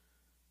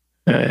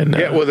 And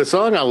yeah, well, the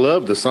song, I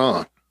love the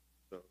song.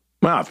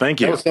 Wow, thank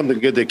you. That was something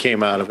good that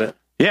came out of it.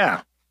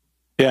 Yeah,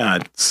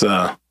 it's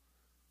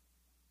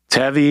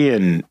heavy,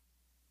 and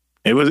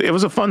it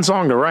was a fun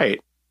song to write.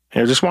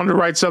 I just wanted to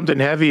write something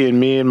heavy, and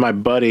me and my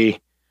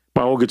buddy,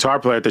 my old guitar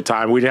player at the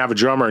time, we didn't have a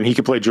drummer, and he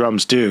could play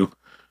drums too.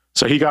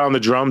 So he got on the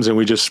drums, and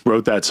we just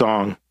wrote that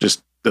song,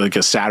 just like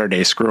a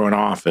Saturday screwing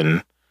off,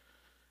 and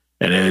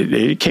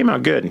it came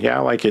out good. Yeah, I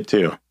like it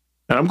too.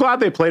 And I'm glad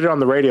they played it on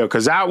the radio,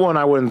 because that one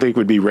I wouldn't think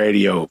would be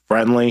radio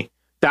friendly.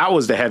 That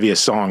was the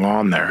heaviest song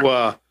on there.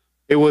 Well,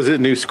 it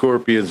wasn't New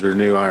Scorpions or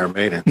New Iron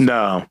Maiden.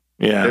 No,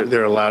 yeah.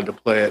 They're allowed to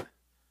play it.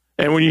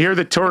 And when you hear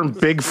the term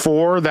Big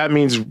Four, that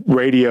means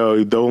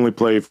radio. They only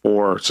play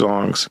 4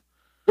 songs.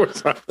 4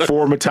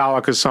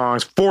 Metallica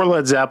songs, 4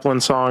 Led Zeppelin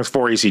songs,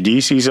 4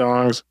 AC/DC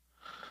songs.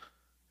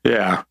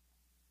 Yeah.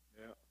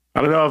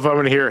 I don't know if I'm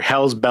going to hear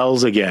Hell's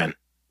Bells again.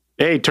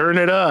 Hey, turn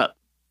it up.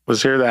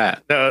 Let's hear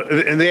that. No,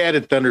 and they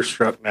added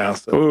Thunderstruck now.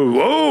 So.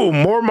 Ooh,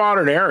 more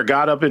modern era.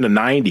 Got up into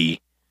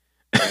 90.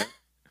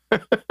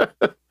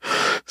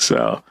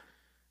 So,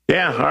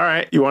 yeah, all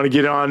right. You want to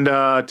get on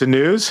to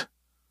news?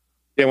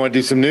 Yeah, want to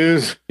do some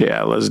news?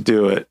 Yeah, let's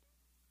do it.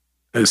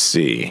 Let's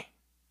see.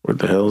 What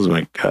the hell is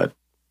my cut?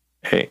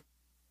 Hey.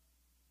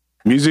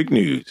 Music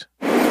news.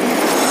 Music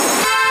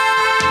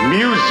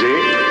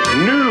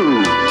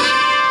news.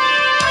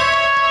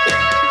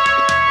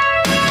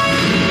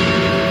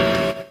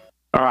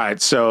 All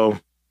right, so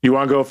you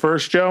want to go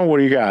first, Joe? What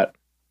do you got?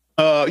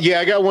 Yeah,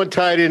 I got one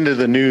tied into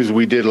the news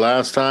we did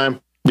last time.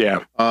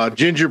 Yeah.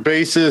 Ginger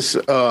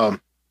bassist,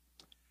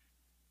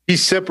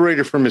 he's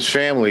separated from his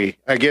family,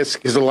 I guess,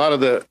 because a lot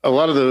of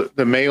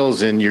the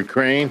males in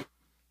Ukraine,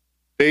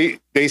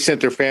 they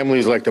sent their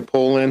families like to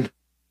Poland.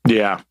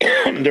 Yeah.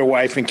 Their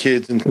wife and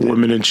kids and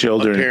women and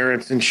children,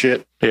 parents and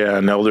shit. Yeah,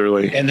 and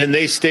elderly. And then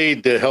they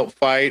stayed to help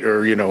fight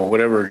or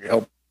whatever,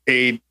 help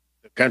aid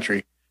the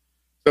country.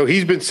 So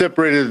he's been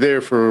separated there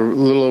for a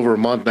little over a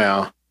month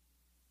now,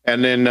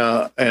 and then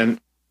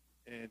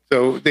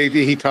so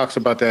he talks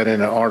about that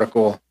in an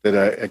article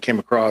that I came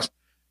across.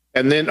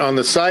 And then on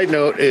the side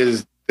note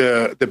is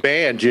the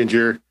band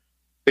Ginger,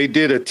 they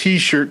did a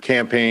T-shirt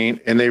campaign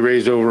and they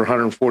raised over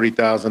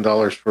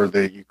 $140,000 for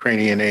the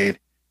Ukrainian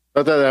aid.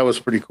 I thought that was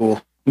pretty cool.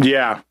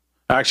 Yeah,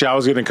 actually, I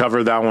was going to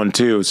cover that one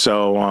too.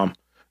 So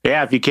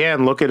yeah, if you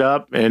can, look it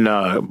up and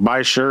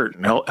buy a shirt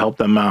and help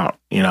them out.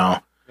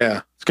 Yeah,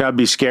 it's got to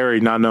be scary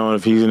not knowing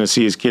if he's going to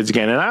see his kids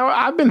again. And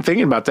I've been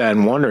thinking about that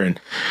and wondering.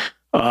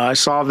 I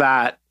saw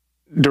that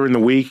during the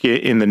week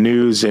in the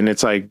news, and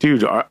it's like,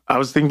 dude, I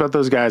was thinking about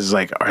those guys.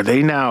 Like, are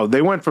they now?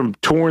 They went from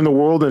touring the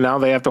world, and now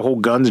they have to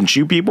hold guns and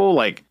shoot people.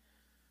 Like,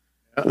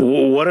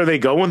 what are they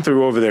going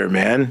through over there,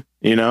 man?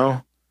 You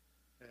know?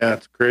 Yeah,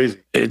 it's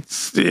crazy.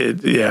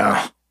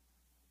 Yeah.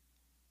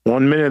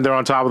 1 minute they're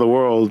on top of the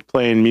world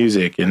playing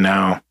music, and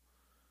now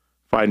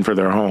fighting for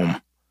their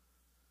home.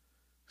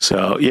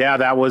 So yeah,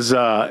 that was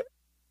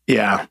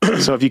yeah.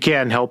 So if you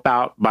can help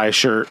out, buy a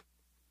shirt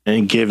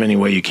and give any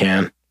way you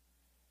can.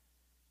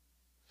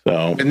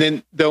 So and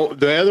then the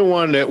other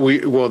one that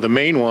the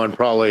main one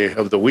probably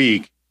of the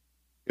week,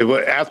 it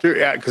was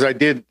because I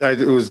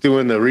was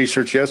doing the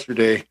research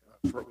yesterday,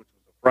 which was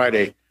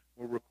Friday.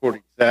 We're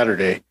recording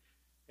Saturday,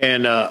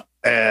 and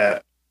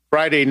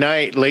Friday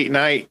night, late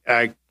night,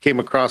 I came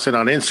across it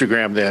on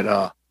Instagram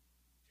that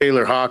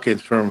Taylor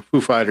Hawkins from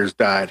Foo Fighters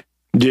died.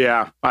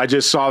 Yeah, I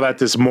just saw that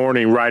this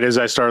morning, right as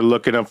I started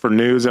looking up for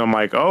news, and I'm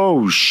like,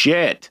 oh,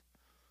 shit.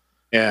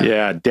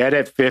 Yeah, dead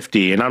at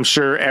 50. And I'm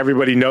sure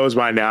everybody knows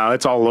by now.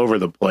 It's all over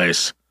the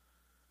place.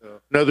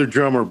 Another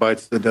drummer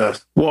bites the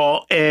dust.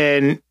 Well,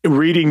 and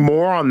reading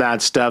more on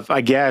that stuff,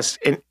 I guess,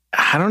 and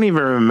I don't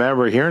even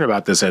remember hearing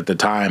about this at the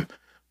time,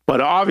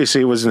 but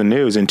obviously it was in the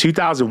news. In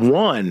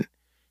 2001,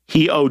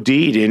 he OD'd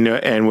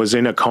and was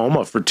in a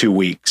coma for 2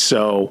 weeks.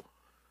 So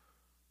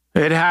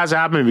it has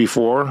happened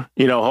before.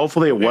 You know,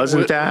 hopefully it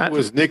wasn't that.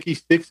 Was Nikki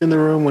Sixx in the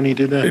room when he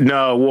did that?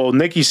 No, well,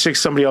 Nikki Sixx,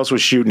 somebody else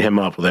was shooting him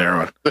up with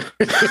heroin.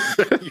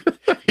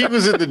 He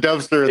was in the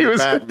dumpster in the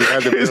back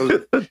behind the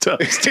building.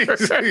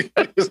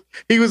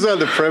 He was on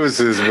the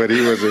premises, but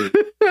he wasn't.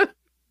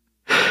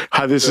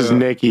 Hi, this is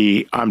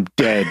Nikki. I'm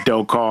dead.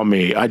 Don't call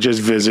me. I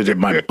just visited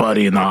my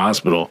buddy in the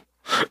hospital.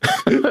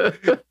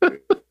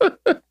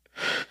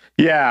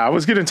 Yeah, I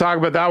was going to talk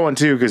about that one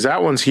too, because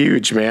that one's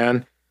huge,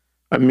 man.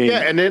 I mean, yeah,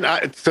 and then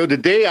so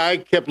today I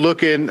kept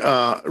looking,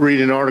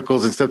 reading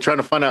articles and stuff, trying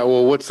to find out,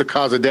 well, what's the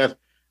cause of death?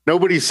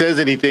 Nobody says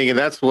anything, and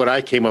that's what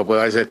I came up with.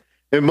 I said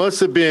it must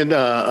have been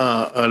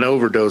an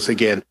overdose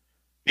again,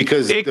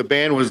 because the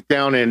band was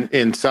down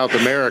in South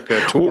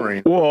America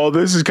touring. Well,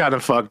 this is kind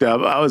of fucked up.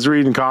 I was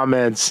reading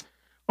comments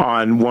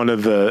on one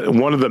of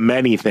the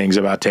many things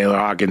about Taylor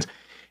Hawkins,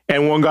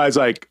 and one guy's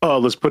like, "Oh,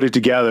 let's put it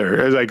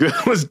together." I was like,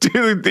 "Let's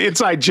do the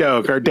inside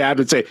joke." Our dad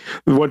would say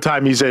one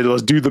time he said,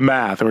 "Let's do the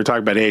math," and we're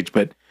talking about age,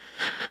 but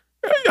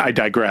I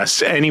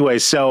digress. Anyway,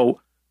 so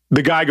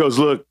the guy goes,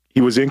 "Look, he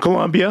was in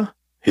Colombia.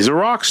 He's a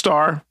rock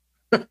star."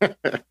 I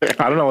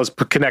don't know. Let's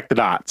connect the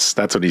dots.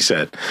 That's what he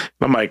said.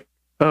 I'm like,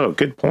 oh,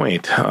 good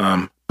point.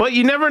 But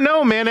you never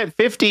know, man. At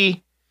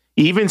 50,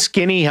 even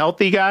skinny,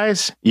 healthy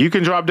guys, you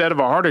can drop dead of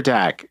a heart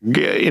attack.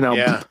 You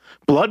know,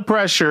 blood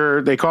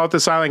pressure. They call it the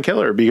silent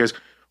killer, because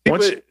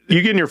once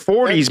you get in your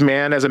 40s,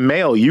 man, as a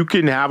male, you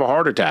can have a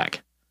heart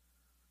attack.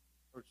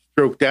 Or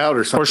stroked out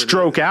or something. Or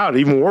stroke out,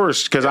 even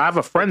worse, because I have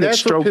a friend that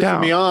stroked out. That's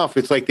what pisses me off.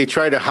 It's like they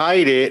try to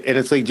hide it, and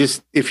it's like,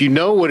 just, if you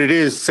know what it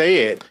is,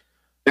 say it.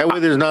 That way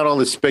there's not all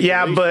this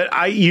speculation. Yeah,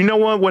 but you know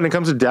what? When it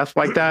comes to death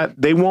like that,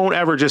 they won't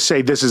ever just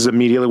say this is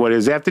immediately what it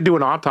is. They have to do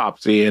an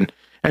autopsy and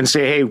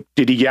say, hey,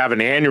 did he have an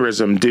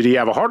aneurysm? Did he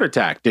have a heart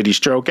attack? Did he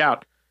stroke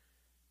out?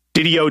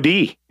 Did he OD?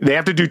 They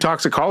have to do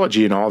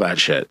toxicology and all that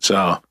shit.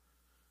 So,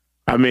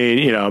 I mean,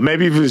 you know,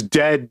 maybe if he was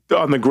dead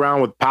on the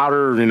ground with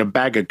powder in a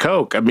bag of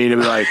Coke, I mean, it'd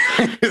be like,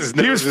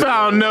 he was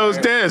found nose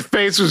dead. His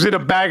face was in a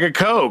bag of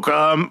Coke.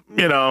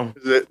 You know.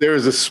 There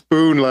was a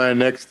spoon lying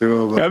next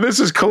to him. Now, this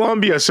is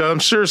Colombia, so I'm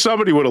sure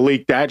somebody would have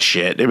leaked that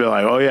shit. They'd be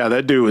like, oh, yeah,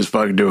 that dude was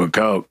fucking doing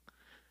Coke.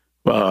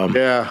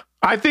 Yeah.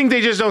 I think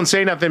they just don't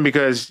say nothing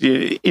because,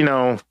 you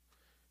know,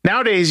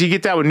 nowadays you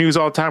get that with news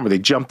all the time where they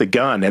jump the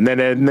gun and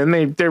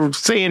then they're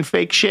saying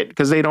fake shit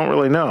because they don't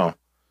really know.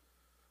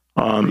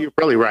 You're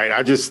probably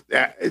right.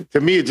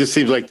 To me, it just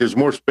seems like there's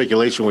more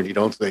speculation when you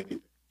don't say anything.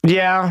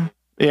 Yeah.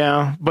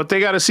 But they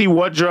got to see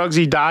what drugs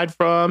he died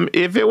from.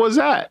 If it was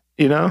that,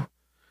 you know,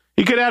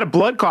 he could have had a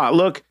blood clot.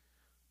 Look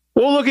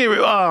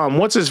at,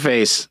 what's his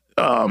face?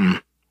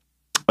 Faulkner,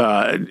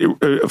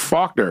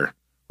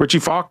 Richie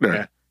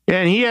Faulkner. Yeah.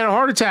 And he had a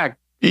heart attack,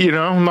 you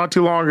know, not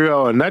too long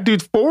ago. And that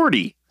dude's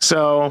 40.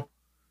 So.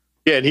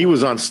 Yeah. And he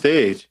was on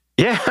stage.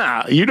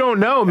 Yeah. You don't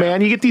know,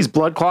 man. You get these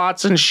blood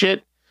clots and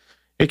shit.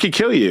 It could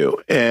kill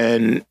you.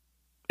 And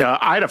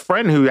I had a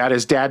friend who had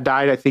his dad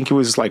died. I think he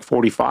was like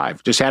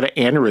 45, just had an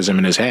aneurysm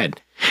in his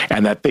head.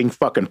 And that thing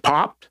fucking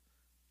popped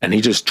and he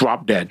just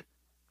dropped dead.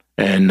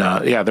 And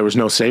there was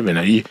no saving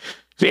it.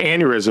 The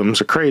aneurysms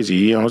are crazy.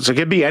 You know, it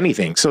could be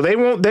anything. So they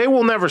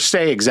will never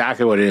say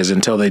exactly what it is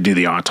until they do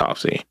the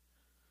autopsy.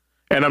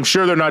 And I'm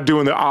sure they're not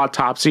doing the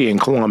autopsy in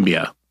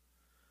Colombia.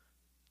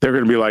 They're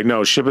going to be like,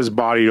 no, ship his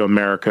body to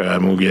America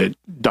and we'll get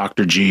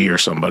Dr. G or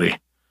somebody.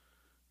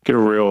 Get a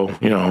real,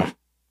 you know,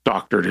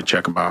 doctor to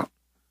check him out.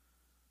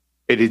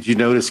 Hey, did you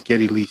notice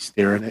Geddy Lee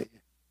staring at you?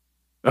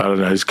 I don't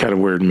know. He's kind of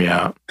weirding me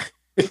out.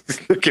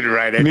 He's looking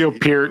right at Neil you.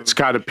 Peart's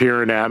kind of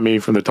peering at me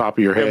from the top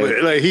of your head.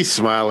 Yeah, like, he's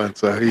smiling.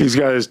 So he's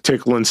got his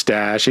tickling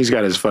stash. He's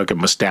got his fucking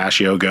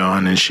mustachio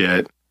going and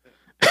shit.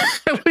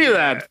 Look at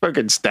that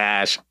fucking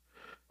stash.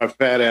 My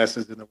fat ass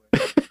is in the way.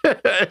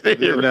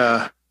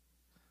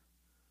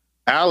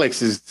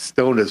 Alex is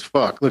stoned as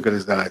fuck. Look at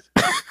his eyes.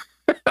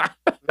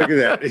 Look at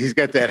that. He's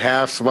got that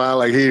half smile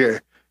like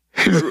here.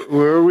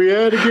 Where are we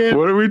at again?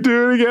 What are we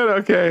doing again?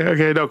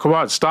 Okay. No, come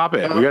on, stop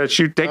it. We gotta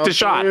shoot. Take the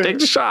shot. Take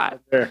the shot.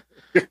 There.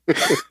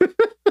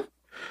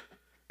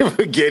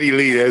 Geddy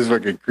Lee, that's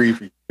fucking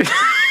creepy. You're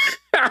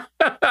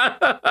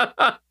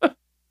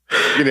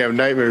gonna have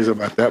nightmares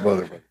about that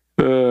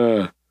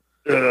motherfucker.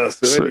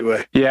 So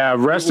anyway, yeah.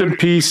 Rest in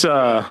peace,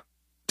 Taylor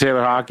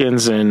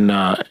Hawkins, and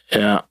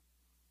yeah,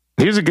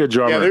 he's a good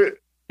drummer. Yeah,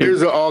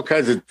 there's all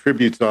kinds of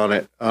tributes on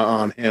it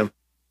on him.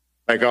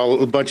 Like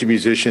a bunch of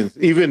musicians.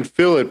 Even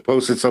Phil had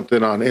posted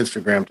something on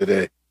Instagram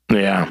today.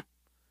 Yeah.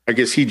 I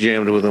guess he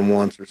jammed with him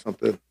once or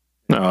something.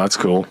 Oh, that's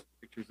cool.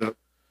 Pictures up.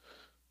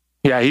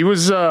 Yeah, he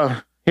was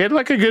he had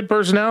like a good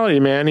personality,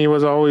 man. He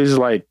was always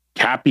like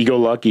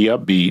happy-go-lucky,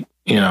 upbeat,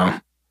 you know.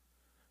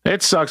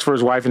 It sucks for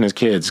his wife and his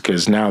kids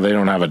because now they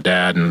don't have a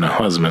dad and a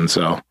husband,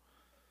 so.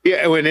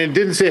 Yeah, and it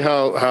didn't say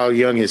how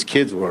young his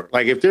kids were.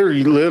 Like if they're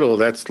little,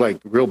 that's like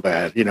real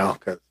bad, you know.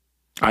 Cause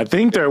I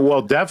think they're,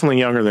 well, definitely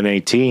younger than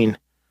 18.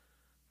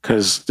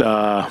 Because,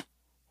 I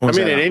mean,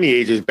 at any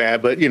age is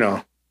bad, but, you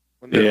know,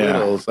 when they're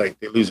little, it's like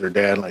they lose their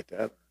dad like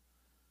that.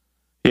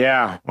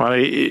 Yeah. Well,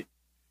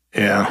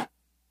 yeah.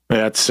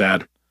 That's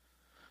sad.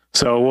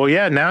 So, well,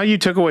 yeah, now you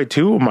took away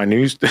two of my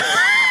news.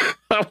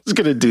 I was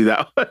going to do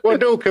that one. Well,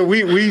 no, because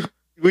we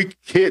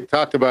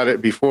talked about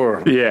it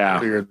before.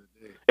 Yeah.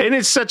 And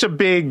it's such a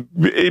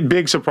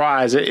big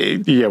surprise.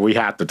 Yeah, we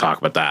have to talk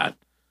about that.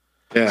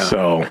 Yeah.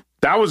 So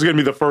that was going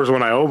to be the first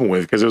one I opened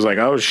with because it was like,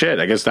 oh, shit,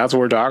 I guess that's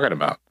what we're talking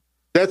about.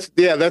 That's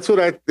what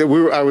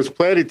I was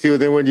planning to.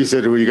 And then when you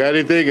said, well, you got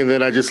anything? And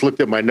then I just looked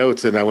at my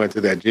notes and I went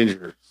to that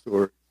ginger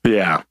store.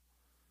 Yeah.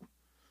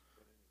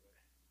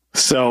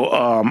 So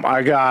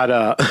I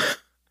got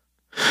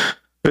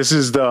this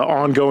is the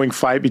ongoing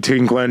fight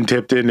between Glenn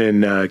Tipton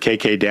and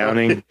KK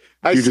Downing.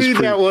 I see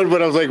that one,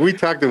 but I was like, we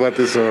talked about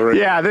this already.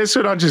 Yeah, this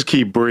one I'll just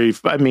keep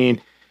brief. I mean,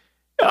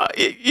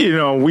 you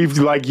know, we've,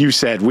 like you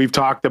said, we've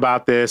talked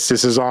about this.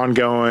 This is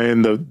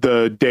ongoing.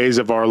 The days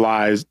of our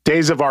lives,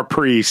 days of our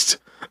priest.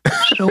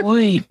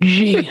 Sweet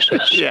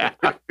Jesus. Yeah.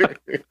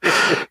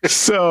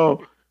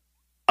 So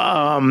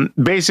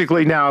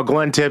basically now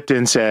Glenn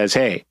Tipton says,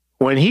 hey,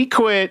 when he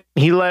quit,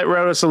 he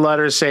wrote us a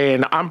letter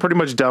saying, I'm pretty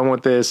much done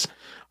with this.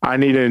 I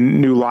need a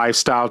new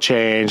lifestyle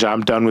change.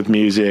 I'm done with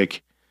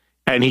music.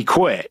 And he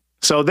quit.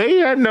 So they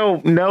had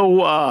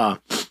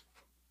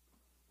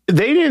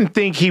they didn't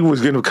think he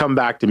was going to come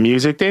back to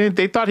music.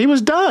 They thought he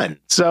was done.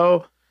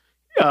 So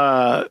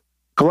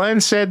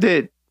Glenn said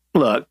that,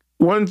 look,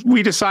 when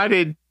we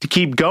decided to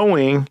keep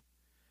going,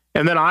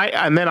 and then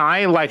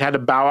I like had to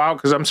bow out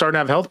because I'm starting to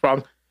have health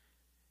problems.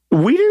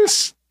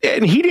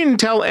 And he didn't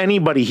tell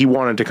anybody he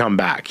wanted to come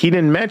back. He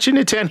didn't mention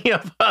it to any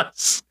of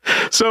us.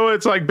 So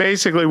it's like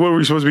basically, what were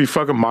we supposed to be,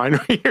 fucking mind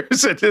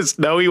readers and just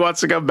know he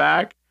wants to come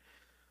back?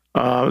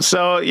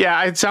 So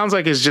yeah, it sounds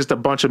like it's just a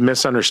bunch of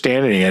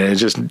misunderstanding and it's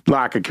just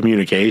lack of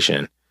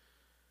communication.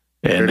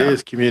 And, there it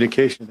is,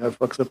 communication that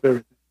fucks up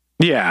everything.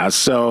 Yeah.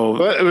 So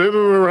but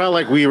remember how,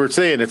 like we were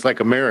saying, it's like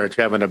a marriage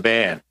having a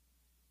band.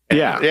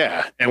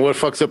 Yeah. And what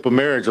fucks up a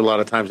marriage a lot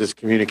of times is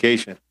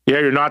communication. Yeah,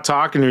 you're not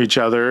talking to each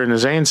other and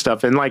saying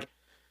stuff. And like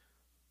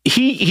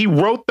he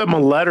wrote them a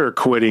letter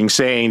quitting,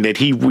 saying that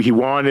he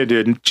wanted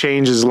to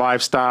change his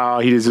lifestyle.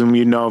 He doesn't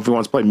even know if he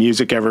wants to play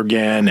music ever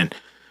again. And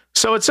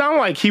so it sounded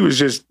like he was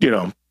just, you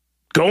know,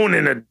 going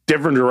in a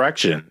different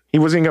direction. He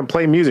wasn't going to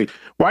play music.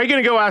 Why are you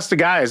going to go ask the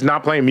guy who's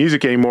not playing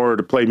music anymore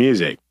to play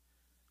music?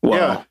 Well,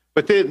 yeah,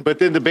 but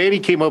then the band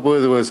he came up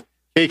with was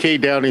KK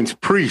Downing's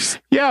Priest.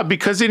 Yeah,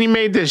 because then he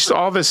made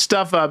all this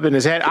stuff up in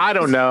his head. I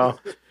don't know.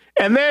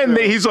 And then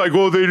he's like,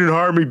 well, they didn't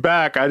hire me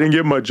back. I didn't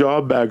get my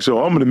job back,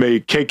 so I'm going to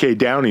make KK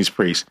Downing's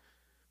Priest.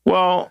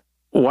 Well,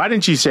 why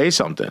didn't you say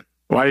something?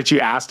 Why didn't you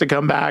ask to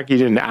come back? You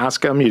didn't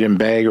ask him. You didn't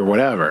beg or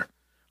whatever.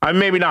 I mean,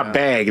 maybe not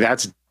beg.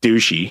 That's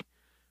douchey.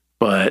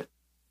 But,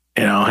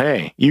 you know,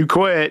 hey, you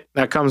quit.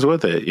 That comes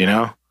with it, you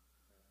know?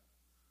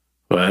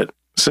 But,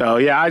 so,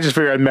 yeah, I just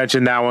figured I'd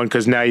mention that one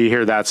because now you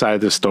hear that side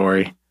of the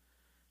story.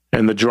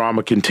 And the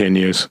drama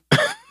continues.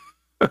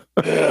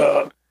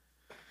 Yeah.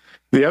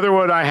 The other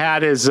one I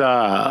had is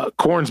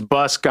Korn's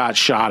bus got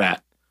shot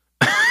at.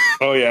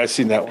 Oh, yeah, I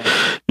seen that one.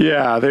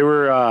 Yeah, they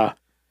were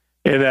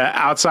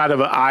outside of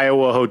an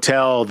Iowa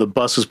hotel. The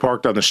bus was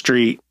parked on the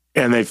street,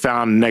 and they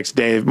found next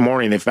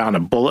morning they found a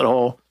bullet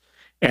hole,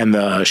 and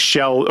the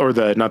shell, or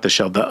the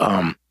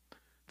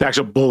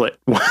actual bullet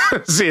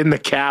was in the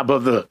cab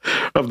of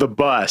the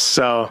bus.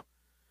 So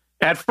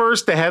at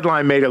first the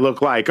headline made it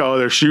look like, oh,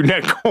 they're shooting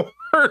at Korn.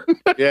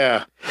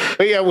 Yeah.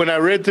 But yeah, when I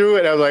read through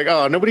it, I was like,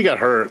 oh, nobody got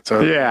hurt.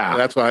 So yeah,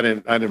 that's why I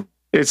didn't.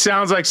 It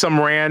sounds like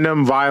some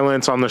random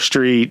violence on the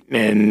street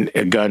and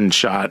a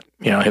gunshot,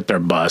 hit their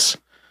bus.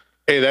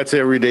 Hey, that's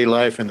everyday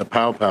life in the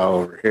pow pow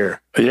over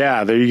here.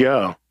 Yeah, there you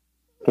go.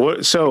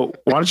 So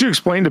why don't you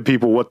explain to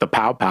people what the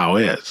pow pow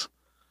is?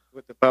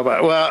 What the pow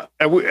pow?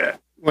 Well,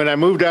 when I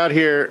moved out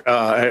here,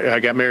 I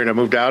got married. I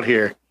moved out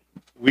here.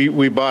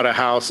 We bought a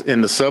house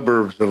in the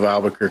suburbs of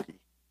Albuquerque,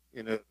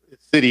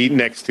 city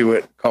next to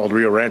it called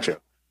Rio Rancho.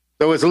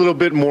 So it's a little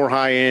bit more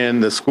high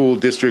end. The school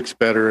district's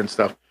better and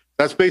stuff.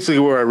 That's basically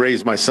where I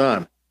raised my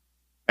son.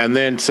 And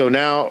then, so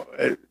now,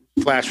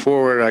 flash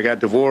forward, I got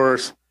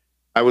divorced.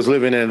 I was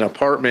living in an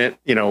apartment,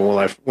 you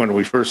know, when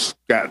we first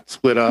got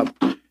split up.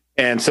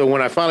 And so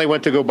when I finally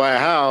went to go buy a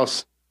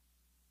house,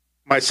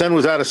 my son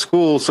was out of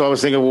school. So I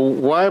was thinking, well,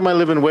 why am I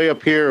living way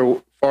up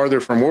here farther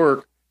from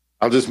work?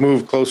 I'll just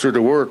move closer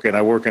to work, and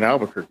I work in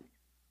Albuquerque.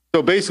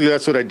 So basically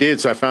that's what I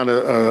did. So I found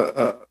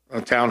a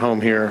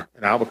townhome here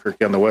in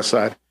Albuquerque on the west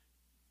side.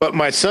 But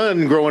my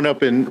son, growing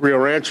up in Rio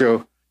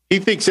Rancho, he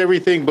thinks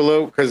everything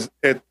below, because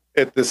at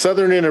the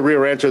southern end of Rio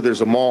Rancho, there's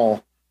a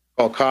mall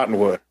called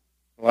Cottonwood.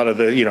 A lot of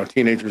the, you know,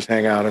 teenagers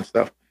hang out and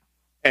stuff.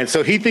 And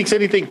so he thinks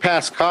anything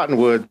past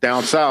Cottonwood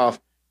down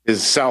south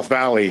is South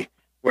Valley,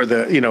 where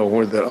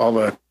all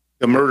the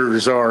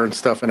murders are and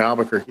stuff in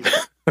Albuquerque.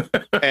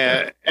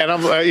 and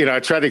I'm, you know, I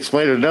tried to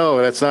explain to him, no,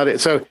 that's not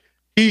it. So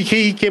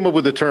he came up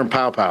with the term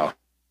pow pow.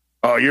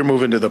 Oh, you're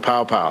moving to the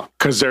pow pow.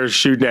 Because they're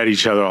shooting at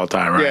each other all the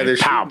time, right? Yeah, they're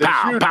pow, shooting,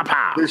 pow, they're pow,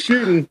 pow. They're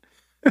shooting.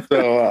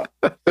 So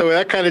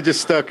that kind of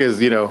just stuck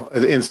as, you know,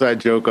 an inside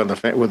joke on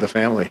with the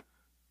family.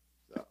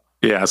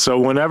 Yeah, so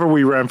whenever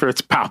we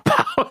reference pow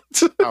pow,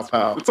 Pow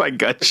pow. it's like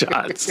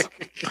gunshots.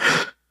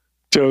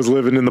 Joe's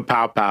living in the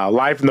pow pow,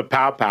 life in the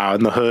pow pow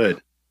in the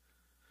hood.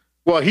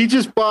 Well,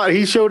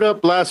 he showed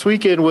up last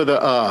weekend with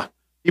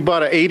he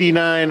bought an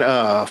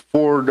 89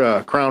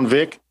 Ford Crown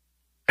Vic.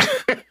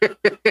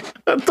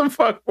 What the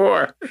fuck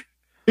for?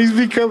 He's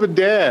becoming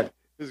dad,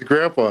 his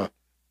grandpa.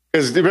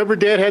 Because remember,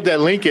 Dad had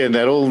that Lincoln,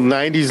 that old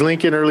 90s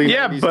Lincoln, early 90s.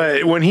 Yeah,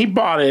 but when he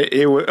bought it,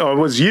 it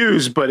was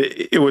used, but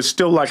it was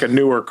still like a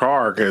newer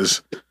car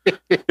because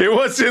it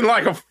wasn't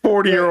like a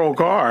 40-year-old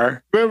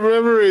car.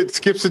 Remember, it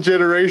skips a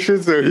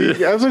generation. So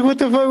I was like, what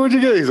the fuck would you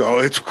get? He's oh,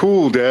 it's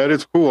cool, Dad.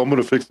 It's cool. I'm going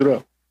to fix it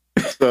up.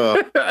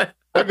 So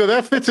I go,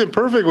 that fits in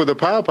perfect with the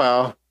pow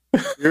pow.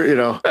 You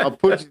know, I'll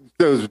put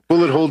those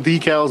bullet hole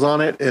decals on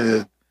it.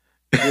 And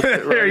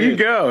There you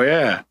go.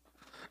 Yeah.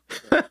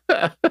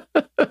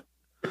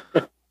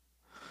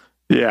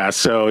 Yeah,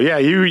 so yeah,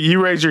 you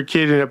raise your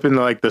kid up in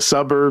like the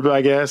suburb,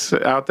 I guess,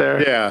 out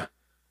there. Yeah.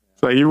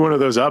 So you're one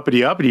of those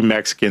uppity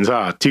Mexicans,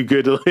 huh? Too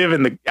good to live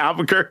in the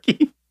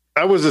Albuquerque.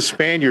 I was a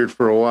Spaniard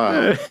for a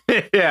while.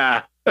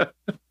 Yeah.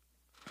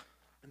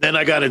 Then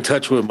I got in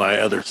touch with my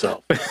other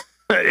self.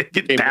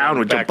 Get down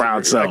with your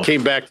proud self. I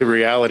came back to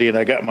reality, and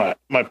I got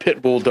my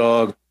pit bull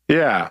dog.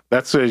 Yeah,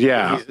 that's it.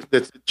 Yeah,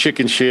 that's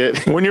chicken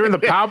shit. When you're in the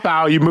pow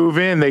pow, you move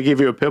in, they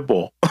give you a pit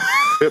bull.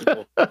 Pit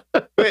bull.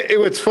 But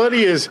what's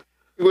funny is,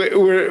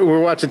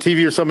 we're watching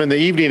TV or something in the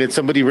evening, and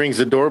somebody rings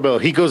the doorbell.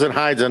 He goes and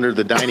hides under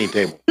the dining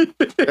table.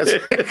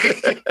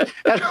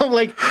 And I'm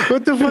like,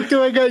 what the fuck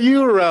do I got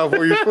you around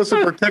for? You're supposed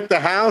to protect the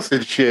house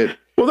and shit.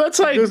 Well, that's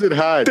like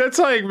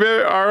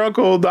our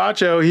Uncle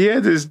Nacho. He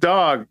had this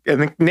dog,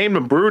 and they named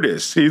him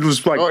Brutus. He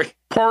was like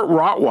part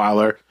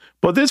Rottweiler.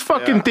 But this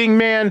fucking thing,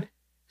 man,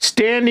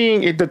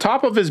 standing at the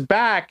top of his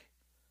back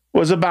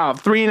was about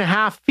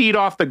 3.5 feet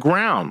off the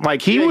ground.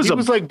 Like he was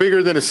like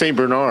bigger than a Saint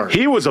Bernard.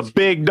 He was a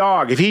big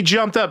dog. If he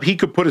jumped up, he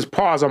could put his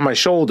paws on my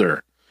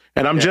shoulder,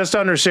 and I'm just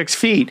under 6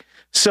 feet.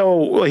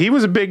 So he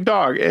was a big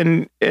dog.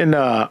 And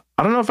I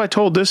don't know if I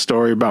told this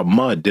story about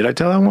Mud. Did I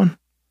tell that one?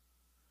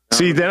 No.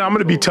 See, then I'm going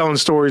to be telling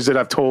stories that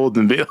I've told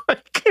and be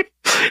like,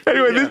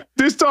 anyway,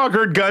 this dog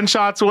heard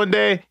gunshots one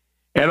day,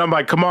 and I'm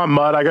like, come on,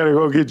 Mud, I got to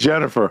go get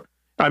Jennifer.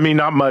 I mean,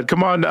 not Mud.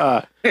 Come on,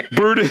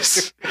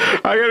 Brutus. I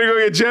got to go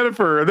get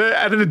Jennifer.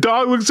 And the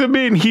dog looks at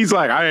me, and he's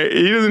like,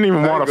 he doesn't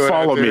even want to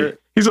follow me.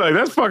 He's like,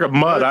 that's fucking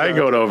Mud. I ain't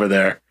going over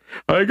there.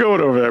 I ain't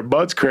going over there.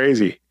 Mud's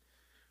crazy.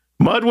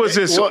 Mud was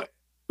this. Well,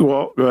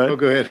 go ahead.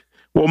 Go ahead.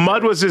 Well,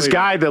 Mud was this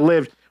guy that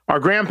lived. Our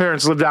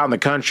grandparents lived out in the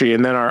country,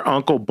 and then our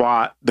uncle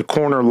bought the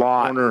corner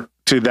lot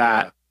to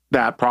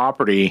that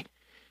property.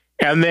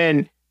 And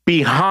then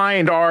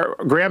behind our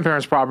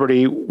grandparents'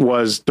 property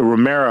was the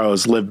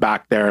Romeros lived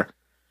back there.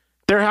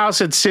 Their house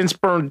had since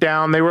burned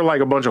down. They were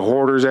like a bunch of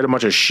hoarders. They had a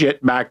bunch of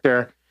shit back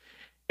there.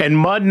 And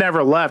Mud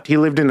never left. He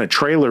lived in a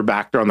trailer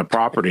back there on the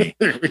property.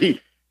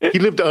 He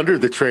lived under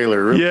the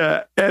trailer. Really?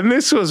 Yeah. And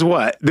this was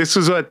what? This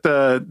was what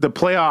the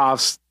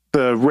playoffs,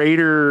 the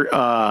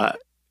Raider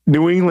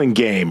New England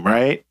game,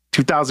 right?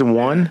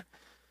 2001.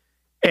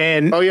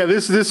 And oh yeah,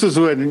 this was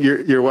when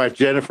your wife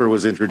Jennifer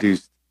was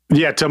introduced.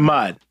 Yeah, to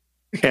Mud.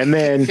 And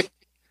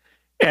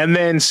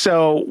then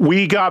so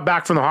we got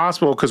back from the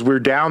hospital because we were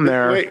down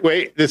there.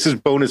 Wait, this is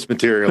bonus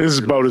material. This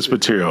is bonus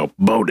material.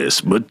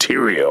 Bonus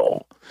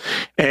material.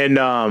 And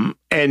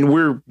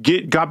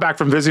got back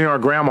from visiting our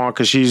grandma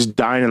because she's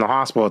dying in the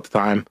hospital at the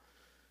time.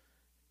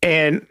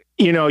 And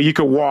you know, you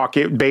could walk.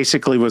 It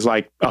basically was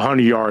like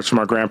 100 yards from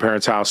our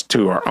grandparents' house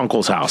to our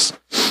uncle's house.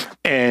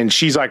 And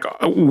she's like,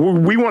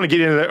 we want to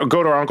get in,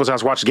 go to our uncle's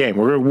house, watch the game.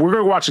 We're going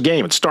to watch the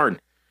game. It's starting.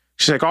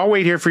 She's like, I'll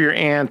wait here for your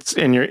aunts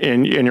and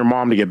your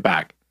mom to get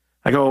back.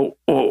 I go,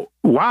 well,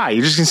 why?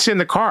 You're just going to sit in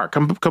the car.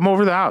 Come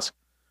over to the house.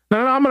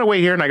 No, I'm going to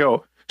wait here. And I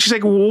go, she's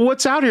like, well,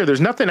 what's out here?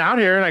 There's nothing out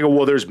here. And I go,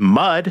 well, there's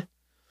mud.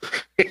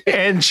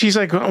 And she's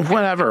like,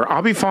 whatever,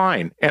 I'll be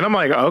fine. And I'm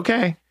like,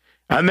 okay.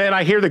 And then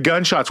I hear the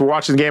gunshots. We're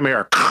watching the game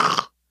here.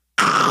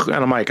 And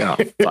I'm like, oh,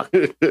 fuck.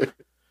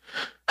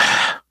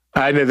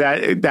 I knew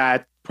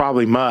that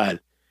probably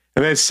mud.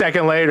 And then a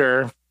second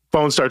later,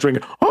 phone starts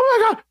ringing.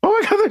 Oh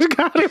my God, there's a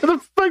guy with a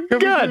fucking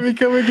gun.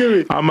 Come and give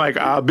me. I'm like,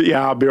 I'll be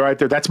right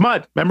there. That's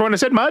mud. Remember when I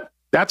said mud?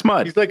 That's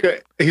mud.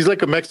 He's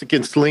like a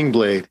Mexican sling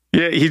blade.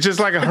 Yeah, he's just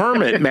like a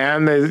hermit,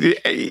 man.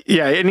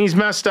 Yeah, and he's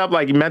messed up,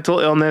 like mental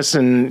illness,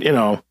 and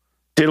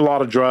did a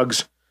lot of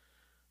drugs.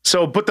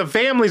 So, but the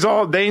families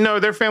they know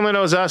their family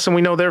knows us, and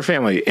we know their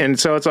family, and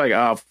so it's like,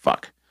 oh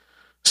fuck.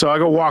 So I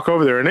go walk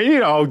over there,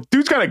 and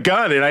dude's got a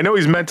gun, and I know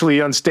he's mentally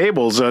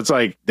unstable, so it's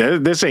like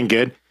this ain't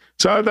good.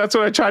 So that's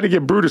what I tried to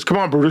get Brutus. Come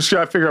on, Brutus.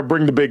 I figure I'll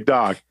bring the big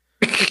dog.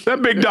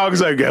 That big dog's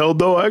like, hell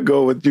no, I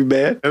go with you,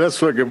 man. And that's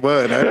fucking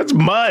mud. Huh? That's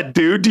mud,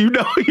 dude. Do you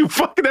know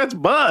that's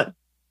mud?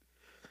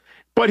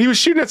 But he was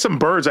shooting at some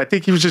birds. I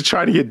think he was just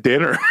trying to get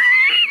dinner.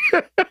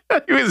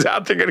 He was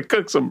out there going to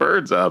cook some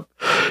birds up.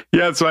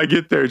 Yeah, so I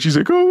get there, and she's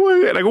like, oh,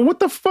 wait. And I go, what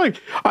the fuck?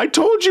 I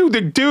told you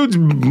the dude's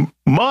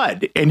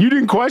mud, and you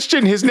didn't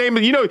question his name.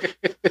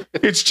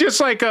 It's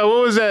just like, what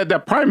was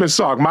that Primus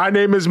song? My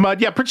name is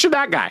Mud. Yeah, picture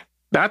that guy.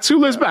 That's who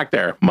lives back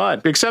there.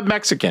 Mud, except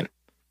Mexican.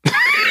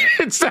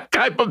 It's that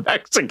type of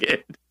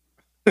Mexican.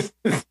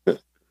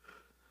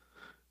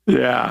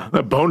 Yeah,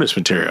 the bonus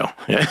material.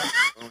 Yeah.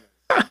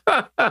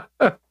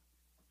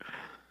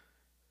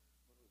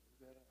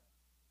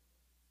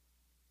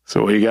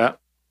 So what you got?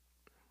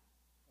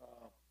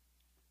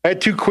 I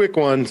had two quick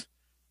ones.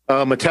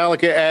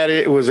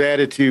 Metallica was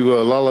added to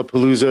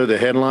Lollapalooza, the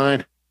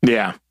headline.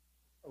 Yeah.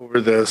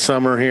 Over the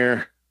summer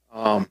here.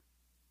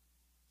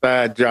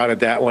 I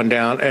jotted that one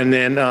down. And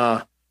then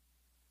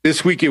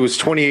this week it was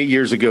 28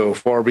 years ago,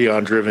 Far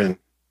Beyond Driven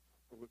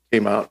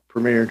came out,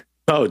 premiered.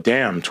 Oh,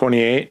 damn,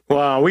 28.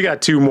 Well, we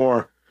got two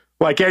more.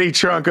 Like Eddie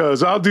Trunk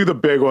goes, I'll do the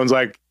big ones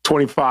like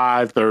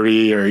 25,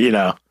 30,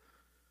 or,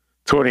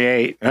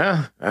 28.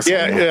 Huh?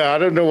 Yeah, I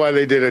don't know why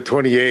they did a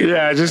 28.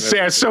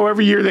 Yeah, so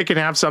every year they can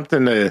have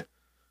something to...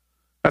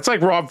 That's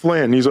like Rob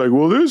Flynn. He's like,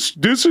 well, this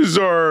is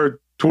our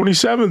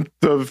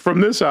 27th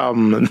from this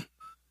album.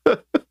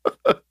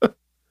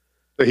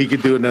 He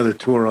could do another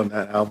tour on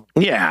that album.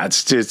 Yeah,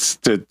 it's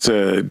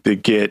to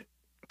get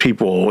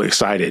people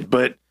excited.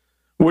 But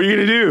what are you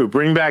going to do?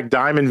 Bring back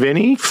Diamond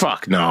Vinny?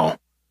 Fuck no.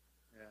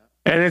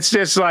 Yeah. And it's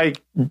just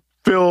like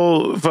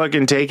Phil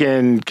fucking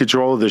taking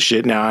control of the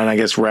shit now. And I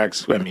guess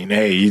Rex, I mean,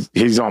 hey,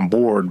 he's on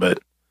board. But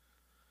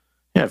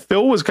yeah,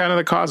 Phil was kind of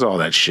the cause of all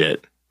that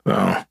shit. So.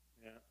 Yeah.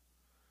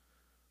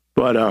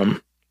 But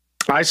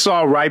I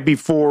saw right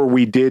before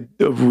we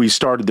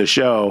started the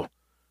show,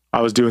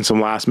 I was doing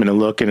some last minute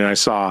looking, and I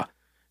saw...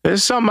 This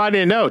is something I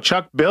didn't know.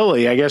 Chuck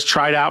Billy, I guess,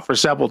 tried out for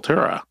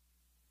Sepultura.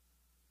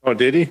 Oh,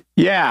 did he?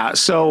 Yeah.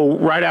 So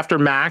right after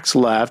Max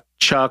left,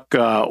 Chuck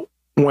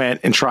went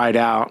and tried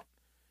out.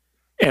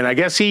 And I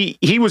guess he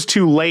was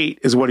too late,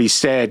 is what he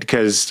said,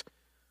 because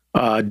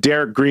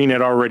Derek Green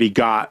had already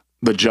got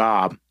the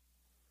job.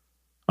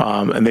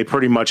 And they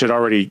pretty much had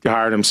already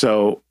hired him.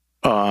 So,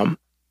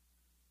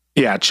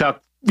 yeah,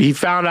 Chuck, he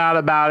found out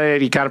about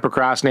it. He kind of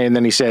procrastinated. And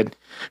then he said,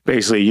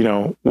 basically,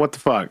 what the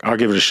fuck? I'll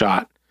give it a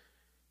shot.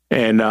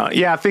 And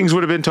yeah, things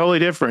would have been totally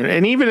different.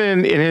 And even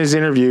in his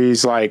interview,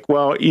 he's like,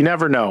 well, you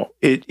never know.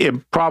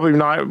 It probably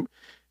not,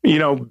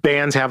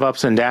 bands have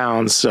ups and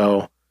downs.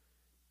 So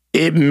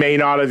it may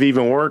not have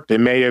even worked. It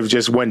may have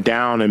just went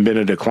down and been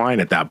a decline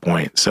at that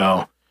point.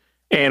 So,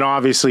 and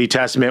obviously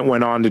Testament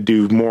went on to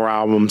do more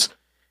albums,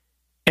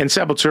 and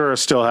Sepultura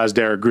still has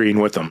Derek Green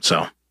with them.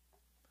 So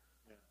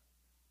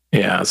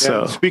yeah.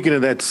 So speaking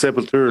of that,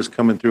 Sepultura is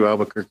coming through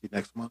Albuquerque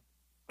next month.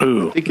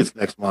 Ooh. I think it's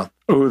next month.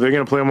 Oh, they're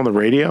going to play them on the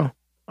radio?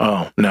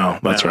 Oh, no,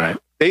 that's right.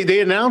 They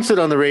announced it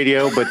on the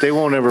radio, but they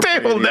won't ever. They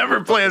will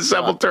never play a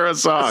Sepultura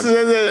song.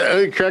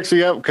 It cracks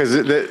me up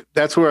because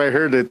that's where I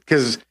heard it.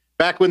 Because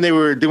back when they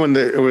were doing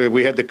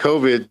we had the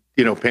COVID,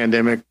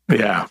 pandemic.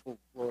 Yeah,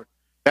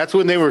 that's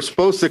when they were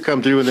supposed to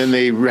come through, and then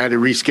they had to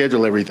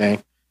reschedule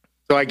everything.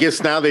 So I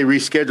guess now they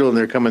reschedule and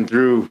they're coming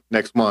through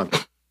next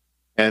month,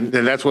 and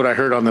that's what I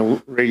heard on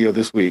the radio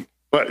this week.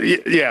 But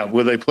yeah,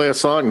 will they play a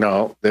song?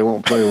 No, they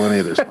won't play any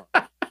of their songs.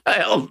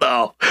 Hell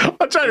no.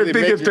 I'm trying to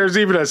think if there's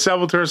even a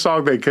Sepultura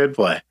song they could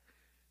play.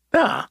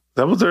 Nah,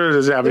 Sepultura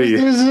doesn't have any.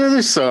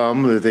 There's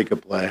some that they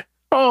could play.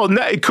 Oh,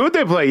 no, could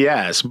they play?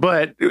 Yes,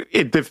 but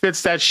it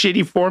fits that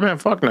shitty format.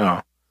 Fuck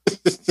no.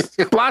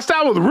 Blast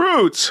out with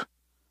Roots.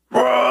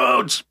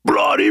 Roots,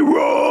 bloody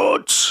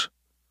Roots.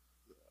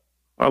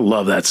 I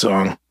love that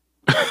song.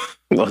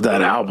 Love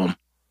that album.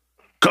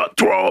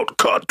 Cutthroat,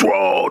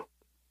 cutthroat,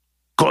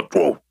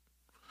 cutthroat.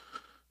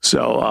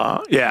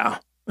 So, yeah,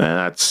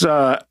 that's.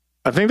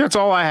 I think that's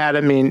all I had.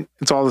 I mean,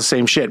 it's all the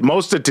same shit.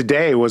 Most of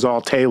today was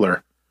all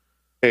Taylor.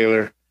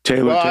 Well,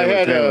 I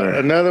had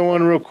another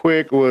one real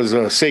quick was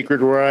Sacred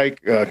Reich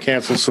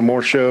canceled some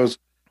more shows.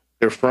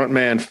 Their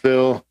frontman,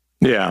 Phil.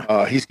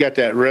 Yeah. He's got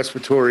that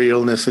respiratory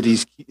illness that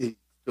he's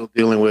still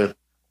dealing with.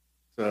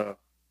 So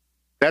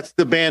that's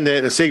the band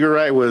that Sacred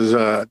Reich was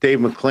Dave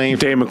McClain.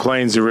 Dave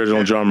McClain's the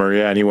original drummer.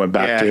 Yeah, and he went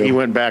back to him. He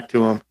went back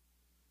to him.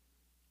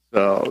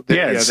 So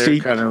Yeah, they're see-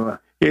 kind of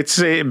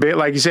It's a bit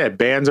like you said,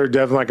 bands are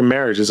definitely like a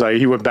marriage. It's like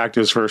he went back to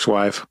his first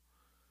wife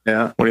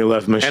yeah. when he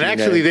left Machine And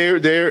actually,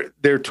 Head.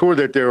 their tour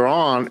that they're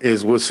on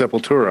is with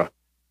Sepultura.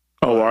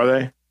 Oh, are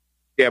they?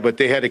 Yeah, but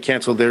they had to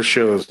cancel their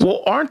shows.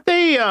 Well, aren't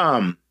they?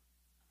 I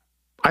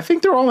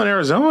think they're all in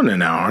Arizona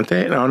now, aren't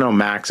they? No, no,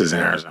 Max is in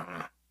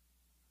Arizona.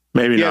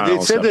 Maybe Yeah, not. they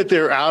also. said that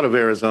they're out of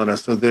Arizona,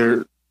 so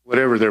they're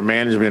whatever their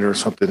management or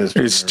something is.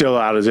 It's still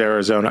out of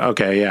Arizona.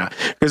 Okay, yeah.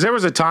 Because there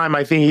was a time,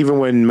 I think, even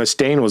when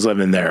Mustaine was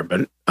living there,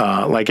 but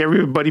like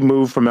everybody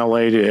moved from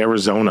LA to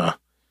Arizona.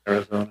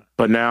 Arizona.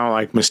 But now,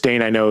 like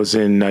Mustaine, I know is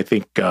in, I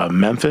think,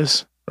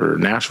 Memphis or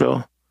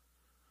Nashville,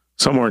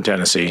 somewhere in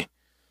Tennessee.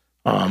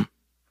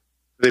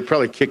 They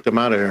probably kicked them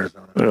out of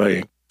Arizona. They're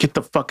like, get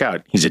the fuck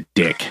out. He's a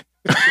dick.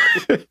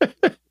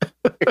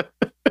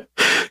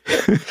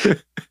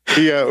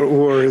 Yeah,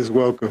 war is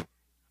welcome.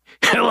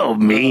 Hello,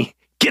 me.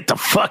 Get the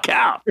fuck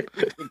out.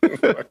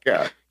 Fuck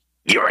out.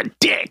 You're a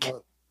dick.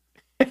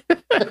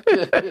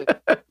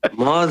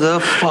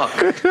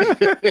 Motherfucker.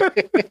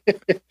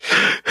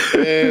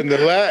 And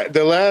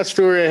the last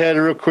story I had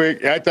real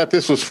quick, I thought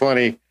this was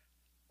funny.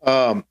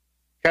 Kind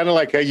of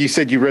like how you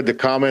said you read the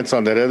comments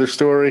on that other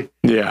story.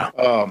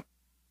 Yeah.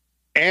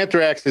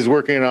 Anthrax is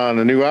working on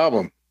a new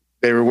album.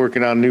 They were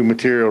working on new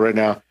material right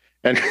now.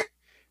 And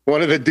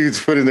one of the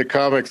dudes put in the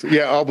comics,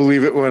 yeah, I'll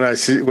believe it when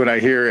I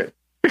hear it.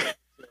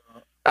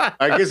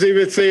 I guess they've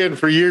been saying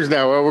for years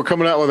now, well, we're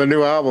coming out with a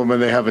new album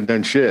and they haven't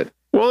done shit.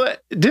 Well,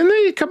 didn't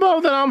they come out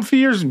with an album for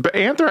years?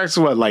 Anthrax,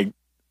 what, like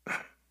I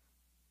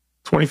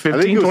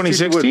 2015, think it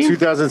was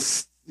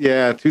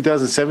 2016?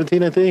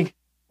 2017, I think.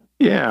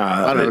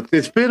 Yeah. I don't know.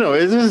 It's been,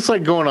 it's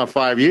like going on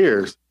 5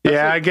 years.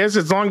 Yeah, I guess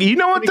it's long. You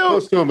know what, Pretty though?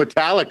 close to a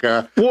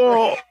Metallica.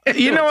 Well,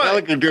 you know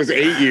what? Metallica goes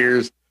 8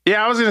 years.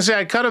 Yeah, I was going to say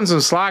I cut him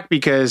some slack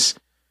because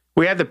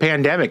we had the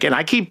pandemic, and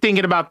I keep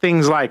thinking about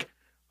things like,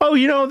 oh,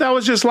 you know, that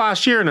was just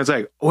last year. And it's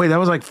like, oh, wait, that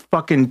was like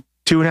fucking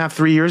 2.5,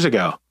 3 years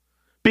ago.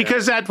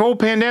 Because that whole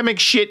pandemic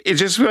shit, it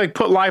just like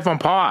put life on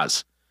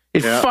pause.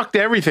 It fucked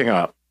everything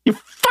up. You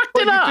fucked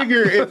it up. You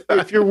figure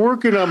if you're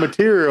working on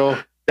material,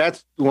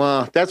 that's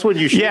when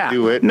you should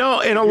do it.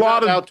 No, and a You're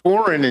lot not of out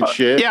touring and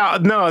shit. Yeah,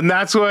 no, and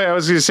that's why I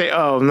was going to say,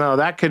 oh, no,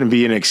 that couldn't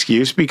be an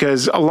excuse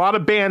because a lot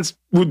of bands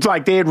would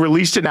like they had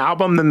released an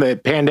album, then the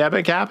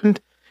pandemic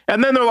happened,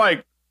 and then they're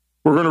like,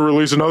 we're going to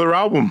release another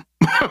album.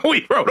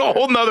 We wrote a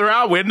whole nother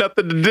album. We had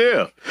nothing to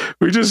do.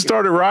 We just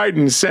started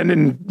writing,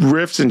 sending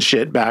riffs and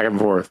shit back and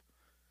forth.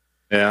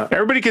 Yeah.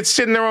 Everybody could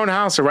sit in their own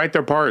house and write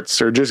their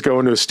parts or just go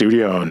into a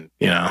studio and,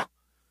 you know.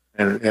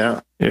 And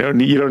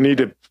You don't need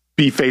to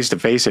be face to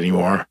face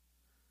anymore.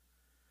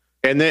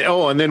 And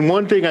then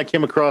one thing I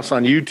came across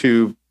on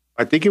YouTube,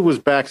 I think it was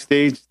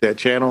Backstage, that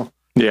channel.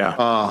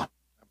 Yeah.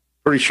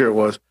 Pretty sure it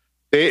was.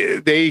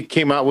 They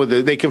came out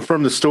with they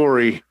confirmed the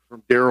story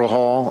from Daryl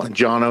Hall and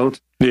John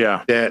Oates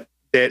Yeah. that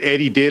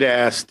Eddie did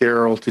ask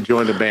Daryl to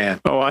join the band.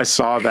 Oh, I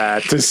saw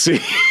that to see.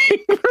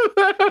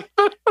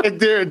 And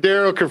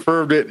Daryl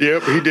confirmed it.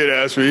 Yep, he did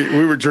ask me.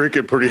 We were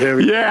drinking pretty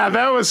heavy. Yeah,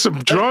 that was some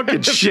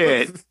drunken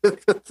shit.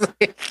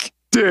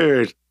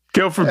 Dude,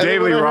 go from And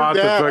Daily when I heard Roth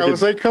to that, fucking... I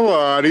was like, come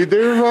on,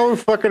 they're all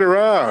fucking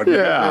around. Yeah.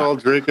 They're all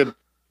drinking,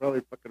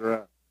 probably fucking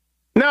around.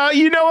 No,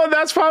 you know what?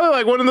 That's probably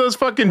like one of those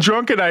fucking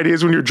drunken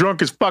ideas when you're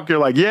drunk as fuck. You're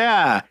like,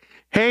 yeah,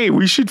 hey,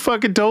 we should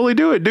fucking totally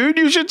do it, dude.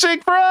 You should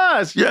sing for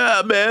us.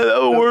 Yeah, man,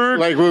 that'll work.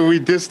 Like when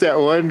we dissed that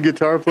one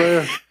guitar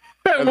player.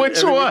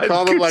 Which and one? We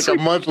called him like a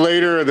month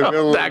later in the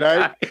middle of the that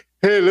night. guy.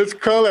 Hey, let's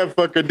call that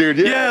fucking dude.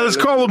 Yeah, let's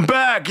call him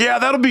back. Yeah,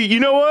 that'll be, you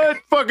know what?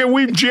 Fucking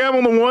we jam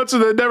on him once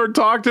and then never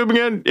talk to him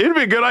again. It'd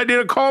be a good idea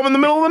to call him in the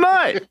middle of the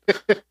night.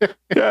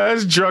 Yeah,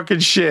 that's drunken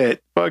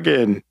shit.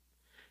 Fucking,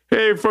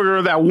 hey,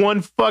 fucking that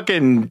one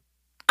fucking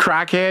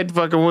crackhead.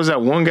 Fucking, what was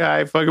that one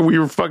guy? Fucking, we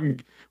were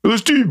fucking,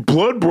 let's do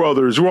Blood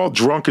Brothers. We're all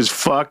drunk as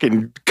fuck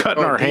and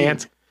cutting our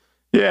hands.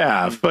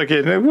 Yeah,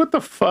 fucking, what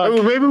the fuck?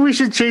 Well, maybe we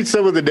should change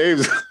some of the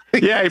names.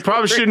 Yeah, you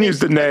probably shouldn't use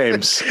the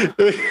names.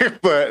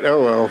 But,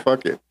 oh well,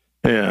 fuck it.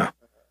 Yeah.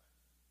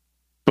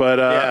 But,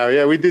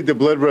 Yeah, we did the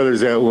Blood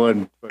Brothers at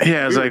one.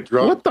 yeah, it's We were like,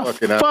 drunk what the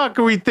fucking fuck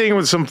are we thinking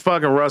with some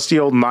fucking rusty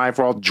old knife?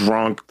 We're all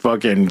drunk,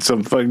 fucking,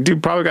 some fucking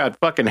dude probably got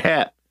fucking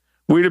hep.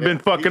 We'd have been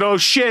fucking, oh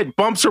shit,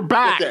 bumps are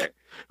back. that.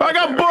 I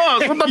got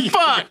bumps. What the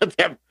fuck?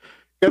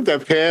 Got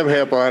that Pam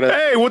hep on it.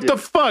 Hey, what the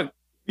fuck?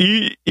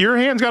 Your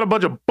hand's got a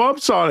bunch of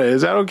bumps on it.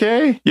 Is that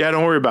okay? Yeah,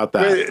 don't worry about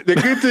that. The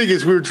good thing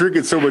is we were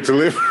drinking so much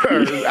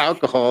liquor,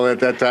 alcohol at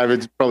that time.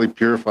 It's probably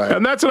purified.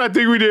 And that's what I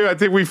think we do. I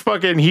think we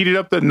fucking heated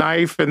up the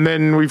knife and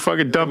then we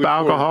fucking dump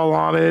alcohol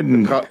on it.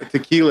 And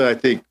Tequila, I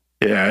think.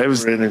 yeah, it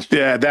was.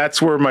 Yeah,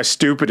 that's where my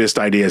stupidest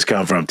ideas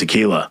come from.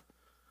 Tequila.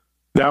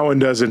 That one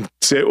doesn't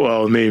sit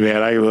well with me,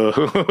 man. I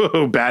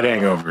bad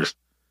hangovers.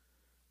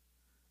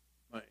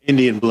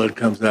 Indian blood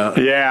comes out.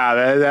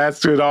 Yeah,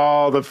 that's what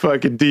all the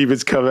fucking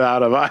demons come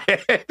out of my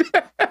head.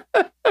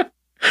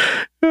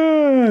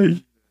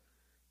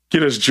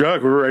 Get us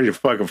drunk. We're ready to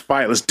fucking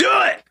fight. Let's do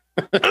it.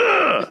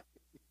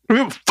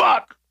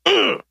 Fuck.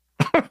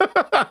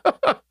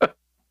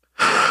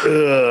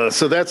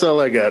 So that's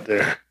all I got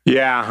there.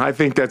 Yeah, I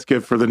think that's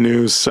good for the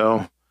news.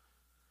 So,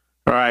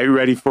 all right,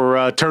 ready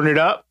for Turn It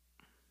Up?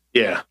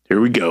 Yeah. Here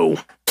we go.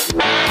 It's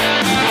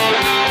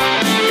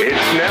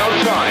now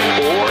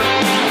time for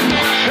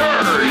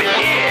Turn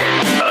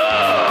It Up.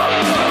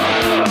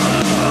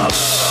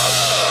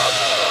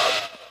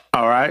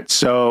 All right,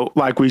 so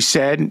like we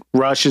said,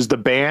 Rush is the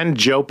band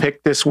Joe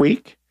picked this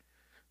week.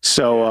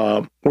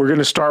 So we're going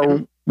to start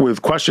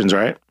with questions,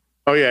 right?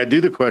 Oh, yeah,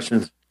 do the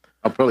questions.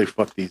 I'll probably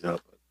fuck these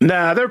up.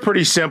 Nah, they're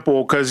pretty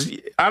simple because,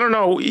 I don't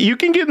know, you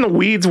can get in the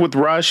weeds with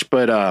Rush,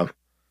 but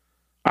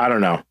I don't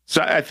know.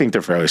 So I think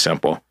they're fairly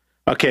simple.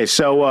 Okay,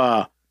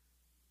 so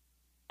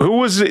who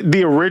was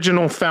the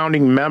original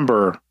founding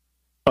member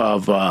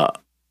of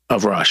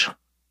Rush?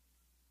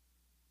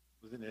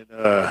 Wasn't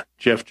it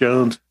Jeff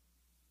Jones?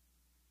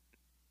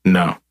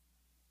 No,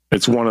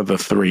 it's one of the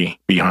three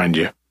behind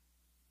you.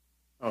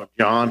 Oh,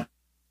 John?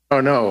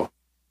 Oh, no.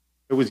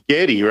 It was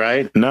Geddy,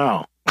 right?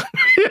 No.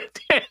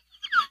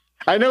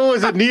 I know it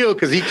wasn't Neil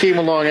because he came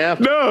along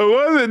after. No, it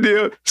wasn't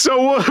Neil.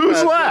 So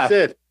who's left?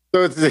 That's it.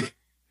 So it's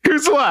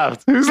Who's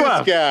left? Who's this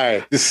left?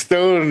 guy, just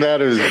stoned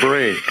out of his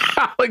brain.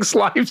 Alex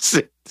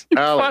Lifeson.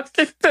 Alex.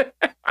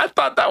 I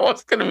thought that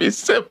was going to be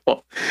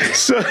simple.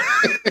 So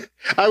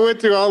I went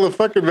through all the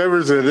fucking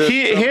members of this.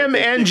 him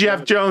and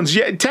Jeff Jones.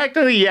 Yeah,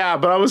 technically, yeah,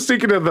 but I was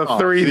thinking of the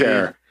three see.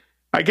 there.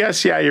 I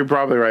guess, yeah, you're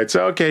probably right.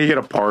 So, okay, you get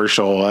a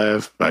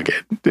partial. Fuck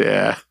it.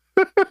 Yeah.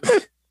 Wait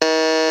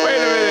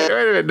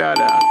a minute.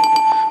 No.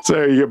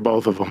 So you get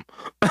both of them.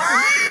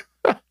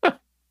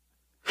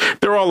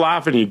 They're all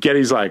laughing at you.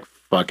 Geddy's like,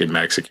 fucking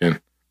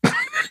Mexican.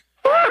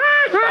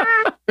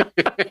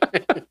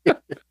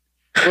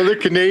 Well, they're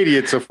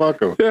Canadian, so fuck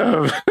them.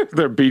 Yeah,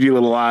 their beady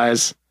little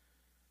eyes.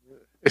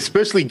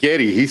 Especially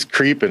Geddy. He's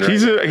creeping.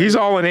 Right? He's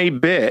all in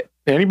 8-bit.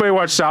 Anybody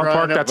watch South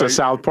Park? Right, That's a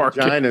South Park.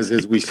 Vaginas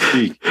as we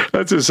speak.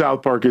 That's a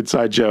South Park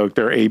inside joke.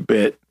 They're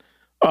 8-bit.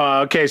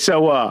 Okay,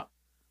 so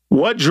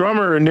what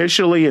drummer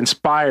initially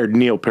inspired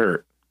Neil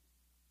Peart?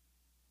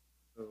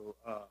 So,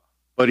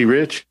 Buddy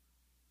Rich?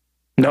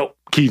 Nope,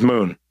 Keith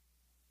Moon.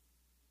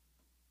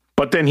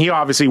 But then he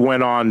obviously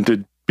went on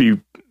to be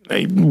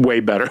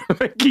way better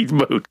than Keith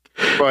Moon.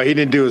 Well, he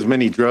didn't do as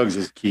many drugs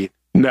as Keith.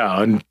 No,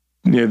 and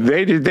yeah,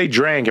 they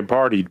drank and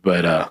partied,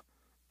 but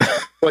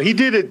well, he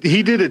did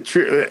it,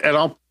 and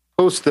I'll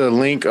post a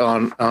link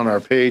on our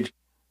page.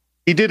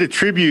 He did a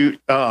tribute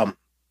to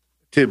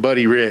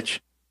Buddy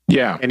Rich.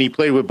 Yeah, and he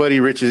played with Buddy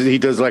Rich. He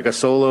does like a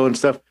solo and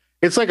stuff.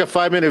 It's like a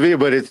 5-minute video,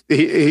 but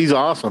he's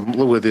awesome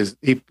with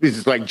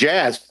he's like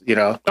jazz, you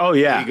know. Oh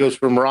yeah, he goes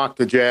from rock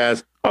to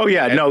jazz. Oh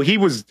yeah, no, he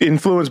was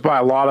influenced by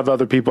a lot of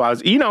other people.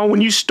 When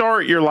you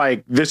start, you're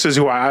like, this is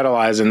who I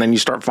idolize, and then you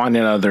start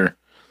finding other,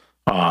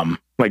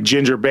 like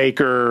Ginger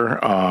Baker.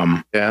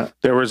 Yeah,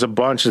 there was a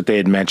bunch that they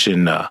had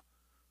mentioned.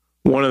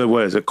 One of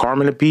what is it,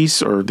 Carmine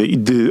Appice, or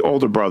the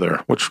older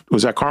brother? Which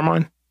was that,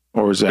 Carmine,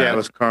 or was that? Yeah, it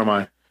was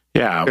Carmine.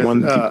 Yeah,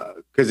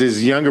 because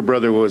his younger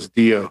brother was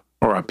Dio,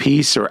 or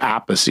Appice, or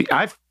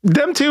Appice.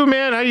 Them two,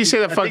 man. How do you say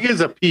that? I think it's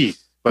a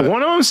piece. But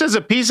one of them says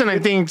Appice, and I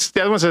think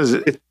the other one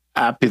says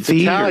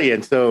Apathy.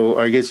 Italian, so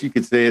I guess you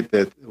could say it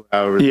that.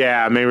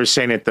 Yeah, maybe we're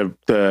saying it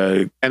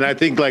the. And I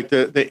think like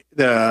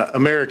the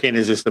American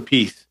is just a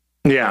piece.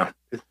 Yeah,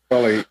 it's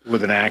probably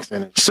with an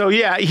accent. So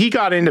yeah, he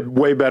got into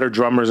way better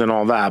drummers and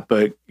all that,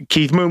 but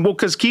Keith Moon,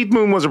 because Keith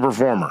Moon was a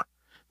performer.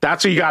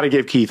 That's what you got to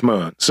give Keith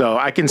Moon. So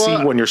I can see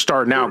when you're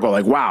starting out, go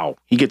like, wow,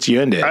 he gets you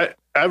into it.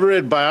 I've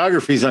read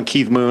biographies on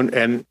Keith Moon,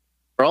 and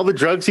for all the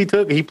drugs he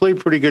took, he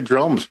played pretty good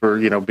drums for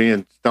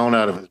being stoned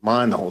out of his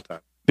mind the whole time.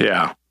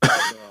 Yeah.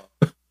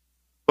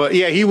 But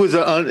yeah, he was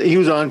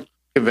an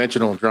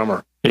unconventional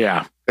drummer.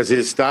 Yeah, because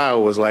his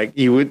style was like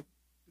you would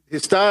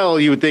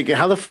think,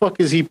 how the fuck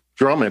is he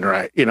drumming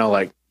right?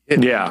 Like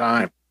hitting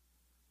time.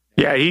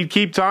 Yeah, he'd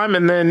keep time,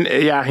 and then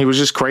he was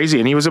just crazy,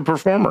 and he was a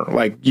performer.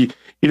 Like you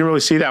didn't really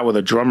see that with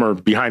a drummer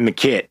behind the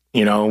kit.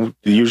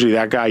 Usually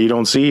that guy you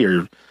don't see,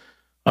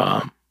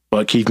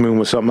 but Keith Moon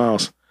was something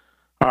else.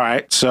 All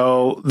right,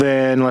 so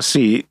then let's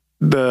see.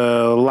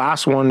 The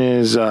last one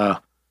is.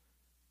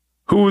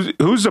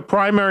 Who's the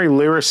primary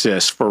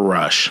lyricist for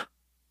Rush?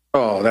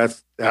 Oh,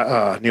 that's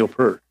Neil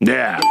Peart.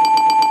 Yeah.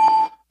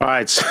 All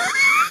right. So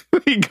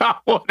he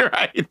got one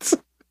right.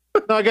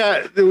 No, I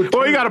got.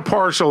 Well, you got a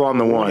partial on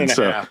the one.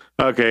 So half.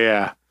 Okay,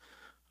 yeah.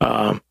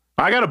 I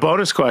got a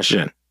bonus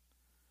question.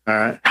 All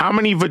right. How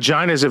many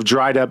vaginas have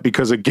dried up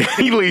because of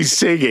Geddy Lee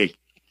singing?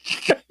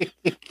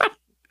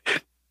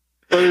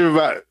 Well,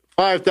 about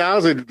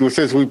 5,000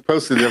 since we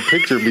posted a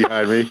picture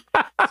behind me.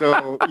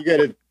 So you got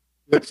to.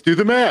 Let's do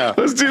the math.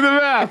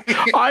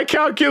 I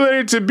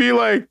calculated to be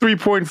like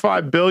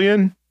 3.5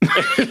 billion.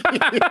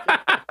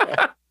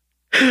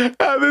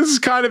 This is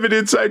kind of an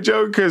inside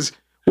joke because,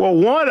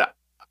 one,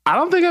 I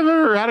don't think I've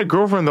ever had a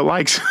girlfriend that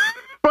likes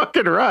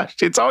fucking Rush.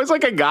 It's always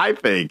like a guy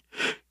thing.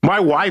 My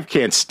wife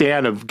can't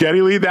stand if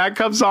Geddy Lee that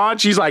comes on.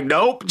 She's like,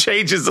 nope,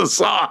 changes the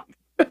song.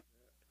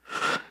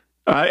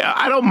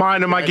 I don't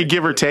mind them. I could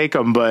give or take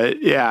them,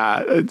 but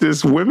yeah,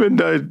 just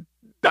women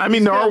I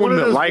mean, there are one women of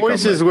that those like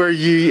voices them. where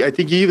I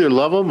think you either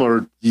love them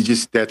or you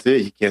just, that's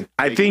it. You can't.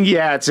 I think,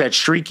 yeah, it's that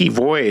shrieky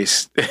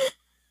voice.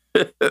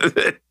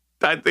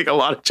 I think a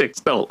lot of chicks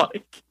don't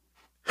like.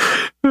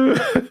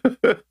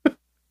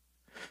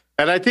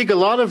 And I think a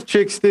lot of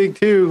chicks think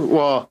too,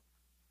 well,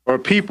 or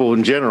people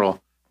in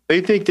general,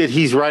 they think that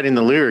he's writing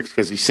the lyrics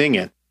because he's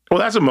singing. Well,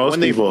 that's what most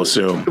people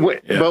assume.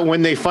 But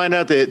when they find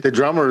out that the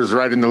drummer is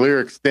writing the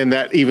lyrics, then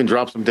that even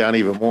drops them down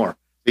even more.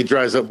 He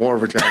dries up more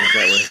vaginas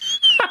that way.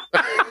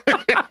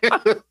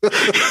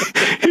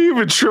 He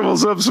even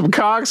shrivels up some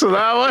cocks with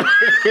that one.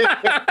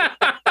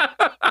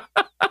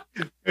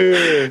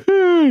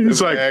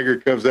 It's like, Dagger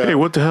comes out. hey,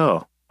 what the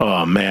hell?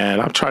 Oh, man,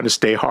 I'm trying to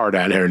stay hard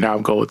out here. Now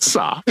I'm going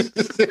soft.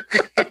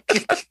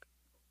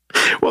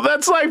 Well,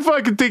 that's like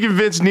fucking thinking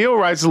Vince Neil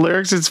writes the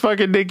lyrics. It's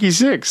fucking Nikki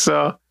Sixx.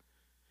 So,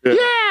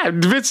 yeah,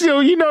 Vince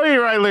Neil, you know he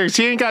writes lyrics.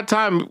 He ain't got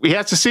time. He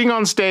has to sing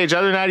on stage.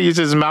 Other than that, he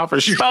uses his mouth for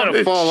He's got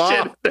to fall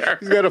off.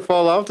 He's got to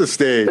fall off the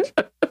stage.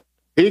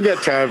 He ain't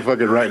got time to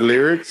fucking write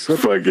lyrics.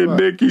 Fucking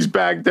Nicky's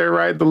back there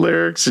writing the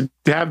lyrics and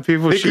have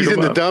people shoot Nicky's him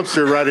in the up.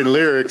 dumpster writing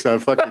lyrics on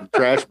fucking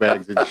trash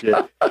bags and shit.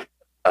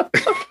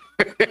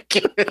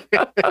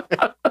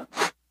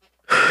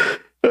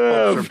 Bumps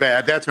are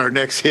bad. That's our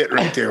next hit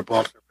right there.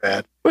 Bumps are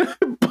bad.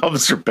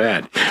 Bumps are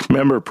bad.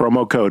 Remember,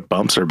 promo code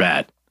bumps are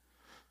bad.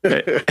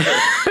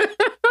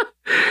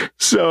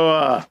 So,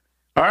 all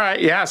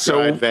right, yeah.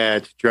 So,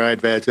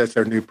 Dried veg. That's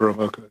our new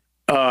promo code.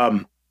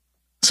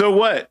 So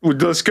what?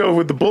 Let's go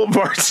with the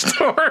Boulevard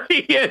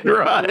story and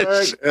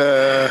Rush.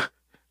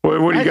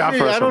 What do you got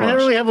for us? I don't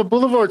really have a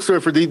Boulevard story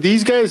for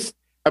these guys.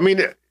 I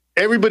mean,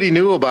 everybody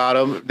knew about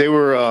them. They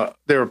were a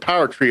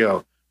power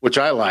trio, which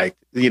I liked.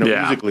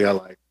 Musically I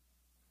liked.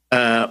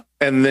 And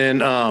then,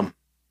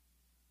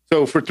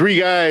 so for three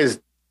guys,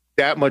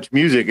 that much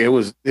music,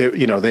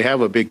 they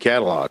have a big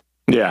catalog.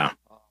 Yeah.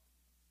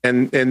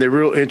 And they're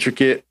real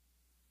intricate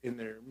in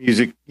their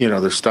music,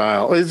 their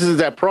style. This is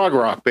that prog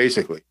rock,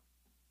 basically.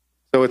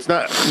 So it's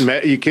not,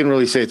 you can't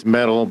really say it's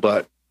metal,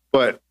 but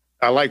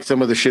I like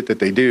some of the shit that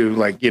they do,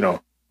 like,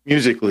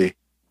 musically.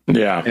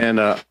 Yeah. And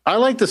I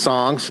like the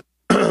songs.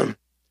 I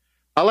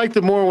liked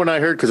it more when I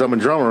heard, because I'm a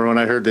drummer, when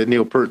I heard that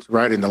Neil Peart's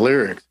writing the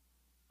lyrics.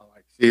 I'm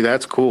like, see,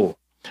 that's cool.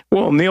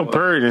 Well, Neil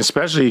Peart,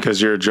 especially because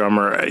you're a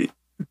drummer,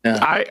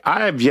 I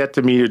have yet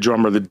to meet a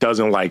drummer that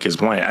doesn't like his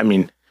playing. I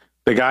mean,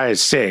 the guy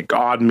is sick,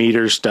 odd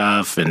meter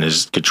stuff and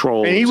his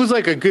controls. And he was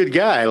like a good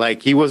guy.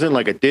 Like, he wasn't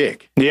like a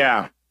dick.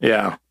 Yeah.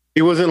 Yeah.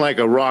 He wasn't like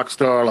a rock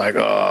star, like,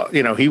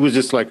 he was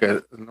just like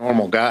a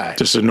normal guy.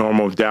 Just a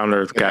normal down to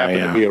earth guy.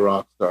 Yeah. To be a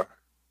rock star.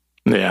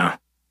 Yeah.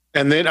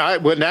 And then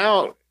but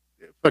now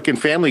fucking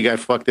Family Guy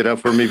fucked it up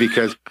for me,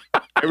 because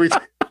every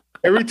time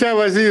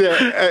I see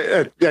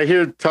that, I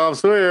hear Tom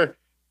Sawyer,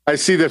 I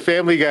see the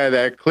Family Guy,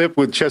 that clip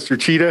with Chester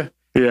Cheetah,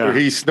 where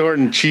he's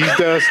snorting cheese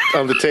dust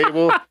on the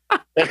table.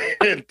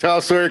 And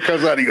Tom Sawyer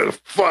comes out, he goes,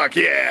 fuck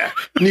yeah,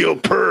 Neil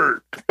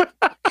Peart.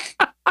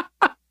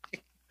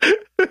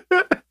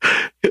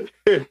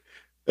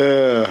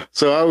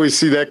 So I always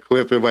see that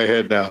clip in my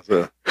head now.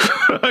 So.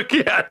 Fuck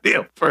yeah,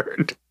 Neil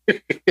Peart.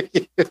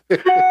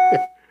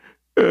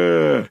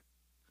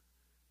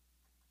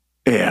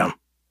 Damn.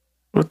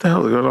 What the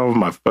hell is going on with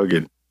my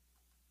fucking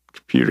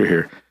computer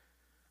here?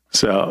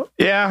 So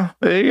yeah,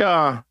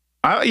 I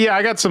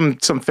got some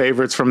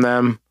favorites from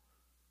them.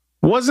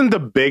 Wasn't the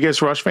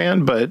biggest Rush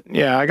fan, but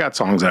yeah, I got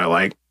songs that I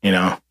like,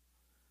 Well,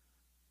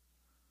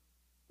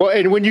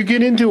 and when you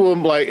get into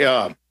them, like,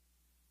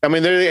 I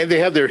mean, they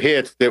have their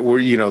hits that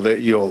that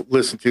you'll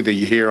listen to, that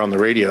you hear on the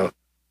radio,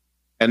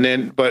 and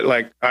then, but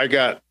like, I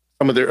got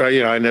some of their,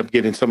 I ended up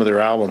getting some of their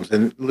albums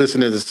and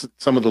listening to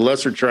some of the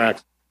lesser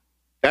tracks.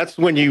 That's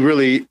when you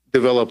really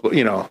develop,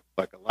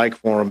 like a like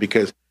for them,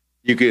 because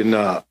you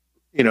can,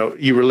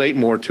 you relate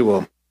more to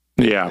them.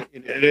 Yeah.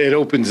 It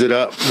opens it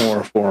up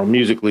more for them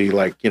musically,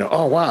 like,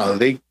 oh, wow,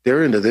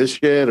 they're into this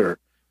shit, or,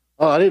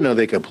 oh, I didn't know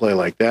they could play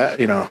like that,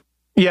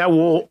 Yeah,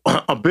 well,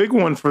 a big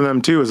one for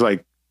them, too, is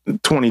like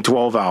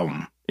 2012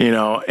 album,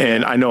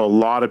 and I know a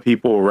lot of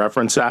people will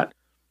reference that.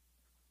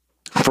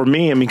 For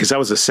me, I mean, because that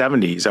was the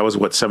 70s. That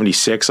was,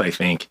 76, I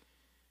think.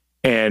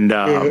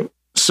 And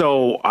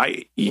so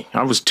I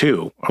was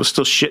 2. I was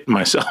still shitting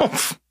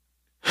myself.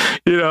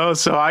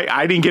 So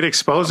I didn't get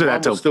exposed to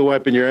that. Mom was still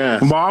wiping your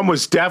ass. Mom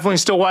was definitely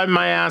still wiping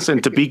my ass,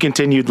 and to be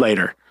continued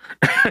later.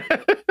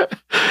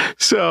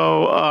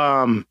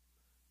 So,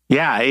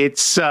 yeah,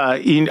 it's, I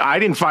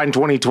didn't find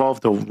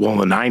 2012 till, the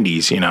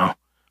 90s,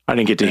 I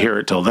didn't get to hear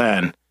it till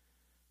then.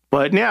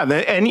 But yeah,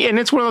 and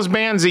it's one of those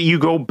bands that you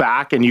go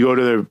back and you go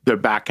to their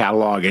back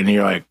catalog and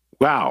you're like,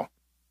 wow,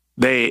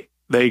 they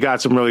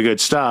got some really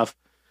good stuff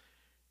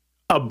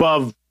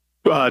above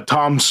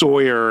Tom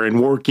Sawyer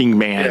and Working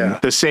Man,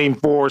 the same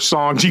 4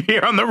 songs you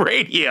hear on the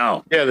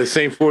radio. Yeah, the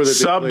same 4 that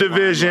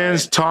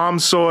Subdivisions, Tom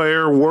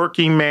Sawyer,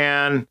 Working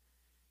Man,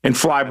 and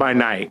Fly By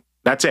Night.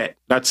 That's it.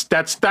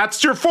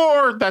 That's your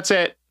 4. That's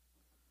it.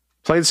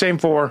 Play the same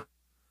 4.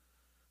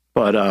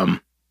 But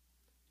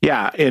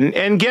yeah,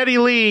 and Geddy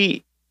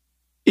Lee,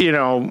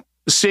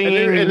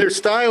 singing, and their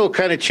style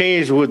kind of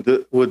changed with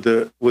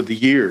the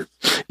years.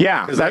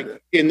 Yeah, 'Cause like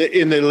in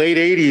the late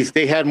 '80s,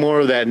 they had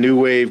more of that new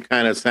wave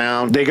kind of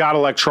sound. they got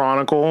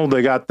electronical.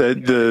 They got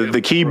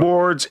the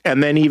keyboards,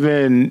 and then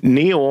even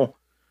Neil,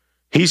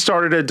 he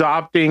started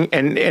adopting,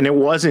 and it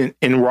wasn't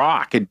in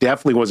rock. It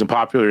definitely wasn't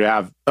popular to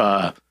have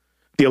the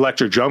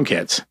electric drum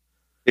kits.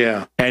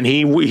 Yeah, And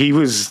he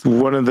was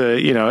one of the,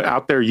 you know,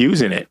 out there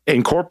using it,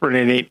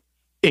 incorporating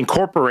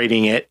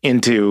it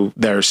into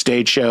their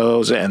stage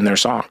shows and their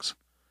songs.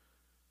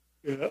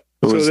 yeah.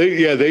 was-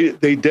 So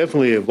they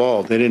definitely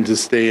evolved. They didn't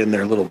just stay in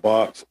their little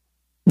box.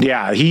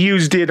 Yeah, he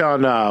used it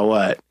on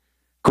what?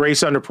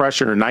 Grace Under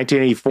Pressure in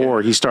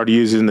 1984. He started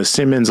using the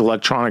Simmons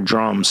electronic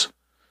drums.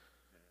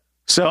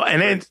 So,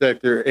 and then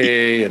Sector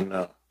A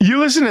and you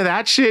listen to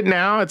that shit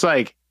now, it's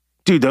like,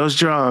 dude, those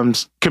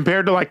drums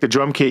compared to like the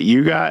drum kit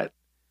you got,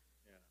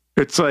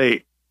 it's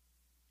like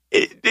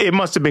it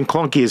must have been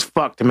clunky as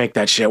fuck to make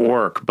that shit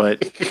work.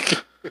 But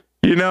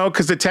you know,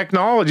 because the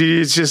technology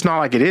is just not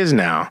like it is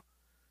now.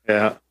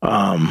 yeah.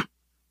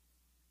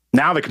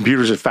 Now the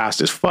computers are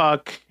fast as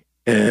fuck,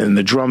 and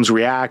the drums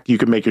react. You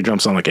can make your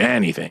drums sound like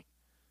anything.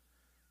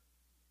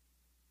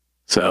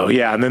 So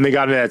yeah, and then they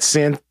got into that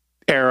synth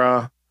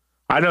era.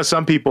 I know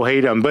some people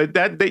hate them, but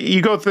that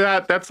you go through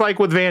that. That's like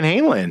with Van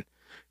Halen.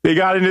 They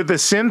got into the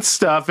synth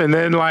stuff, and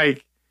then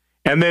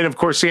of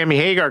course Sammy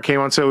Hagar came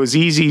on, so it was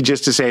easy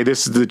just to say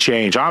this is the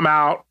change. I'm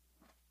out.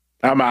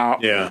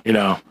 Yeah. You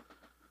know,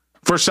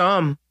 for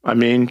some, I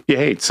mean, you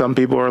hate. Some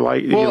people are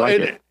like, you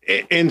like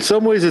it. In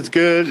some ways, it's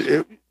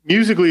good.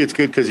 Musically, it's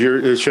good because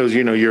it shows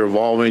you're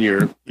evolving.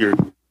 You're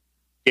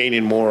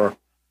gaining more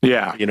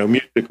Yeah,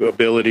 music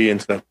ability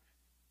and stuff.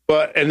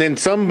 And then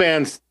some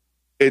bands,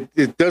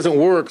 it doesn't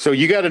work. So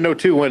you got to know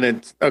too when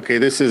it's okay.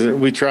 This isn't.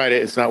 We tried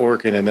it. It's not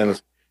working. And then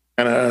it's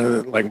kind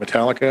of like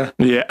Metallica.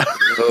 yeah.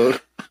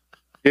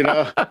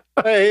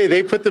 Hey,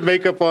 they put the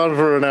makeup on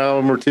for an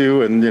album or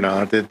two, and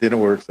it didn't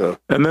work. So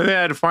And then they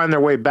had to find their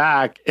way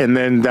back, and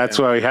then that's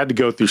why we had to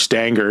go through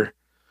Stanger,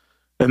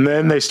 and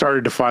then they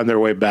started to find their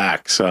way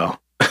back. So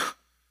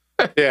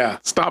yeah,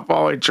 stop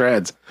following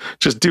trends.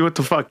 Just do what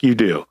the fuck you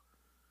do.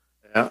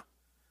 yeah.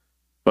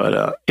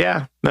 But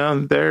yeah,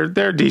 no, they're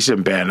a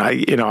decent band.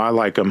 I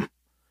like them.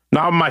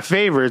 Not my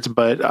favorites,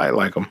 but I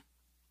like them.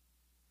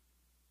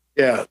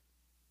 Yeah,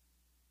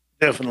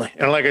 definitely.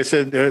 And like I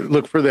said,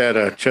 look for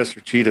that Chester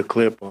Cheetah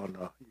clip on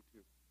YouTube.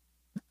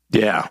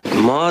 Yeah.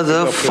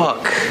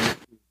 Motherfuck.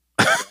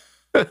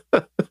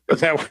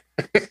 That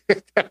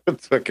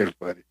was fucking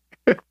funny.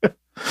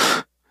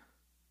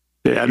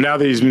 Yeah. Now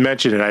that he's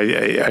mentioned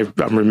it,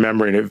 I'm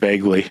remembering it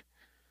vaguely.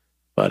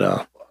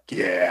 But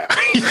Yeah,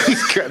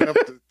 he's got up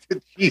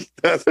the cheese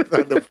dust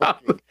on the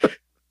fucking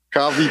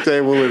coffee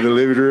table in the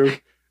living room.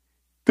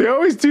 they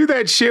always do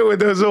that shit with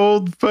those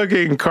old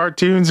fucking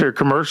cartoons or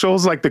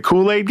commercials, like the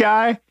Kool-Aid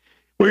guy,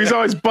 where he's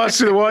always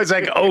busting the wall. He's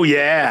like, oh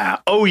yeah,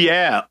 oh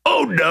yeah,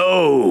 oh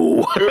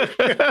no.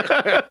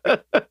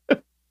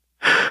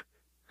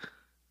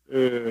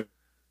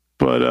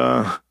 But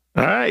all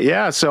right,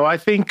 yeah. So I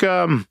think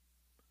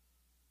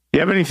you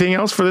have anything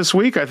else for this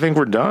week? I think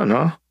we're done,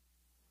 huh?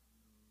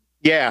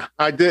 Yeah,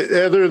 I did.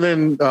 Other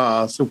than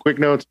some quick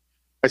notes,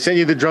 I sent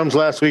you the drums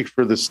last week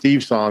for the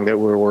Steve song that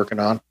we're working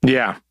on.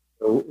 Yeah.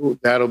 So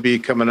that'll be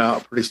coming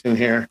out pretty soon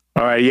here.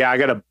 All right. Yeah, I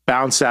got to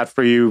bounce that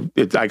for you.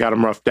 I got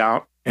them roughed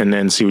out, and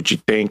then see what you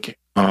think.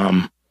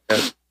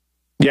 Yes.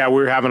 Yeah,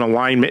 we're having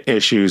alignment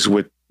issues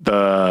with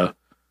With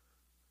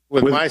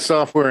my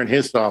software and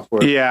his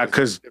software. Yeah,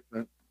 because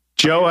Different.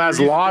 Joe has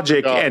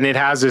Logic, Yeah. and it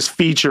has this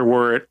feature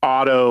where it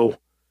auto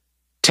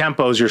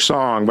tempos your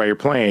song while you're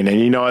playing,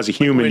 and as a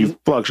human, you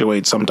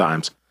fluctuate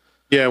sometimes.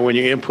 Yeah, when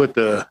you input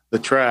the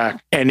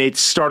track, And it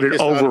started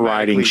it's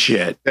overriding automatically-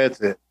 shit. That's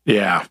it.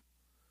 Yeah.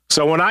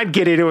 So when I'd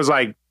get it, it was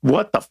like,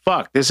 what the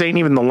fuck? This ain't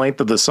even the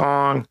length of the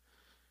song.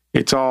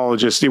 It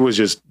was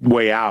just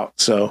way out.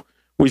 So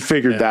we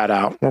figured that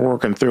out. We're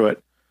working through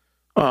it.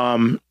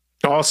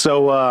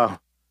 Also,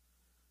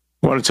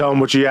 want to tell them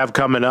what you have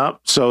coming up?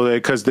 So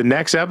because the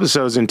next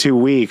episode's in 2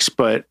 weeks,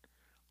 but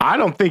I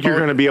don't think you're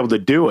going to be able to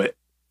do it.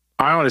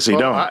 I honestly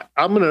Well, don't.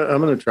 I'm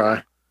gonna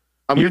try.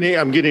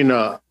 I'm getting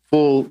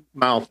full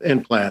mouth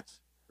implants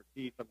for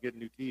teeth. I'm getting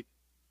new teeth.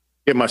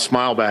 Get my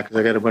smile back because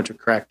I got a bunch of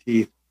cracked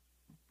teeth.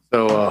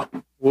 So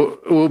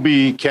we'll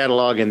be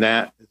cataloging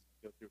that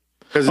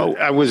because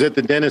I was at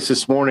the dentist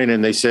this morning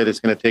and they said it's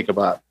going to take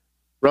about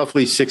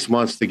roughly 6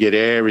 months to get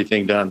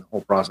everything done, the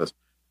whole process.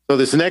 So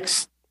this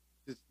next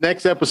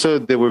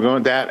episode that we're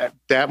going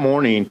that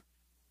morning,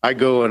 I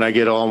go and I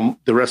get all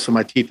the rest of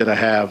my teeth that I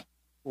have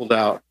pulled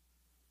out.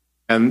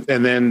 And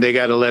then they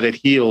got to let it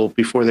heal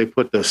before they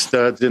put the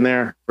studs in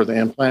there for the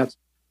implants.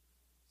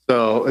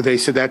 So they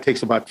said that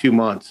takes about 2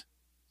 months.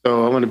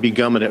 So I'm going to be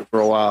gumming it for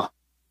a while.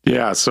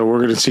 Yeah. So we're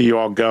going to see you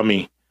all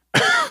gummy.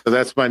 So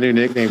that's my new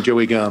nickname,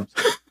 Joey Gums.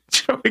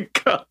 Joey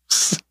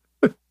Cups.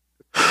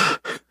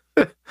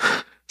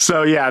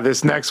 So yeah,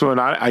 this next one,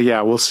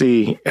 we'll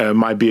see. It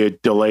might be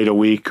delayed a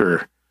week,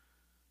 or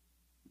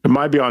it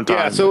might be on time.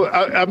 Yeah. So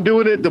I'm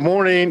doing it the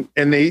morning,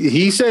 and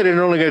he said it's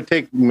only going to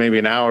take maybe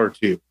an hour or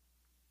two to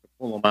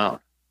pull them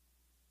out.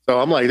 So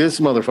I'm like, this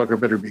motherfucker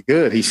better be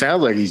good. He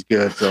sounds like he's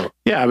good. So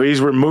Yeah, but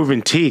he's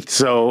removing teeth.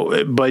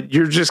 So, but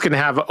you're just going to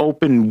have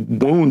open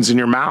wounds in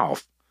your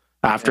mouth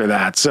after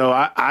that. So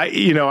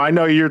I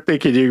know you're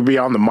thinking you can be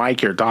on the mic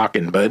here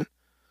talking, but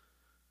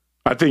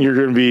I think you're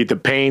going to be, the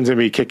pain's going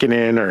to be kicking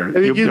in, or if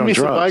you you'll be give on me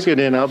some drugs. Vicodin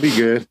in, I'll be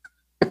good.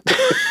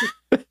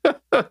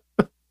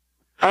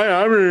 I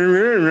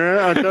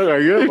thought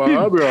I get one.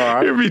 I'll be all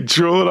right. You'll be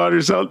drooling on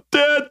yourself.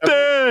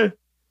 Dad.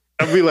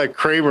 I'll be like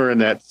Kramer in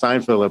that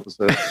Seinfeld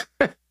episode.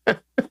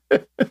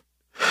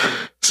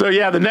 So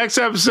yeah, the next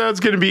episode's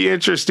going to be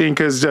interesting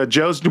because we're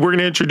going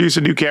to introduce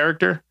a new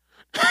character.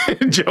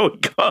 Joey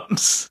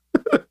comes.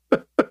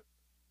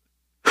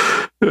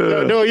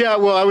 Yeah.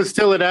 Well, I was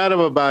telling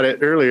Adam about it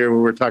earlier when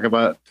we were talking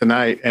about it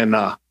tonight, and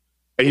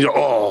he's like,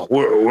 "Oh,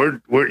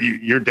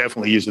 you're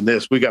definitely using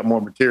this. We got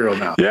more material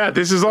now." Yeah,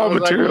 this is all I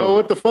was material. like, well,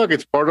 what the fuck?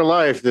 It's part of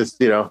life. This,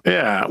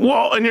 Yeah.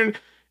 Well, and you're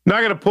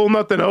not going to pull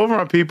nothing over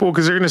on people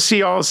because they're going to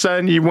see all of a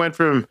sudden you went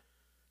from,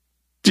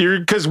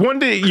 because one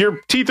day your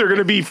teeth are going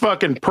to be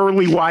fucking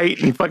pearly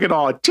white and fucking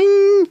all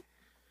ting.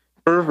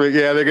 Perfect.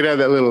 Yeah, they're gonna have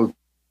that little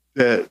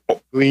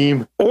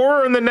gleam.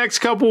 Or in the next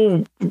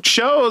couple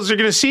shows, they're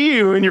going to see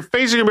you and your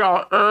face is going to be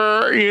all,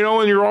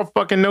 and you're all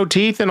fucking no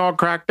teeth and all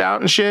cracked out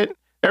and shit.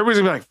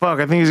 Everybody's going to be like, fuck,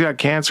 I think he's got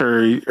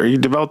cancer or he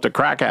developed a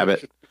crack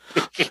habit.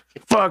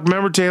 Fuck,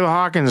 remember Taylor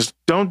Hawkins?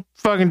 Don't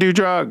fucking do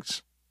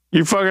drugs.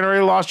 You fucking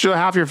already lost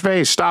half your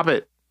face. Stop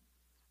it.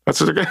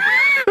 That's what they're going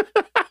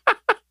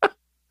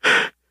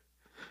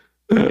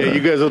Yeah,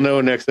 you guys will know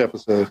next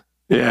episode.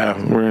 Yeah,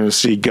 we're going to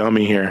see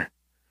Gummy here.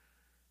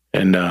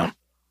 And,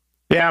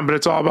 but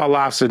it's all about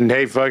laughs and,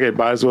 hey, fuck it.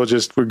 Might as well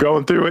we're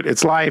going through it.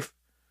 It's life.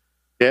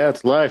 Yeah,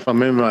 it's life.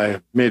 I'm in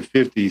my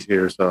mid-50s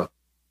here, so.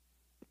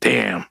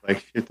 Damn.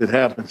 Like shit that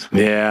happens.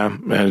 Yeah,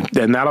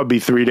 and that'll be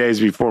 3 days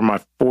before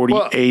my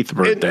 48th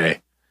birthday.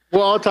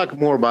 Well, I'll talk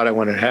more about it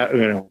when it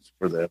happens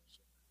for the episode.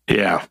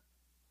 Yeah.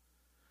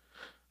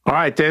 All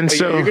right, then.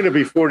 So you're going to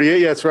be 48.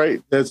 Yeah, that's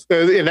right.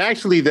 And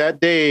actually that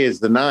day is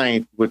the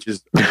 9th, which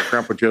is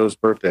Grandpa Joe's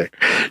birthday.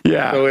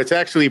 Yeah. So it's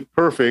actually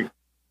perfect.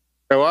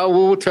 So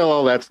we'll tell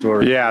all that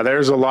story. Yeah,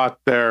 there's a lot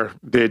there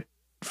that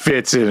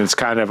fits in. It's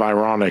kind of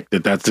ironic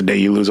that that's the day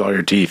you lose all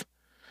your teeth.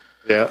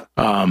 Yeah.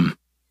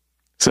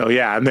 So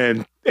yeah, and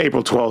then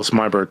April 12th is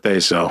my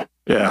birthday. So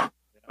yeah,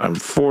 I'm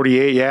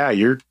 48. Yeah,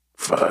 you're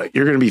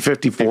going to be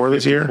 54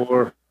 this year.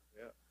 Yeah.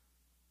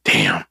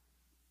 Damn.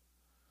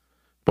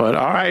 But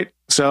all right.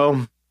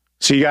 So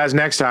see you guys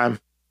next time.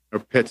 Our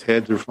pets'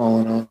 heads are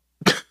falling off.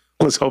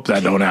 Let's hope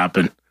that don't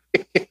happen.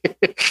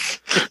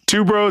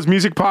 Two Bros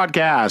Music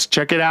Podcast.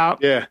 Check it out.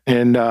 Yeah.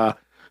 And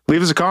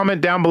leave us a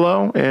comment down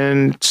below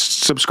and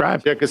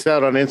subscribe. Check us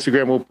out on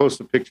Instagram. We'll post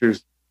the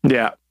pictures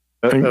Yeah.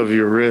 of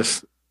your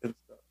wrists.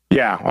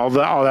 Yeah. All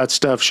that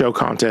stuff, show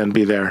content,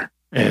 be there.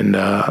 And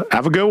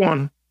have a good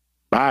one.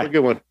 Bye. Have a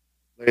good one.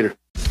 Later.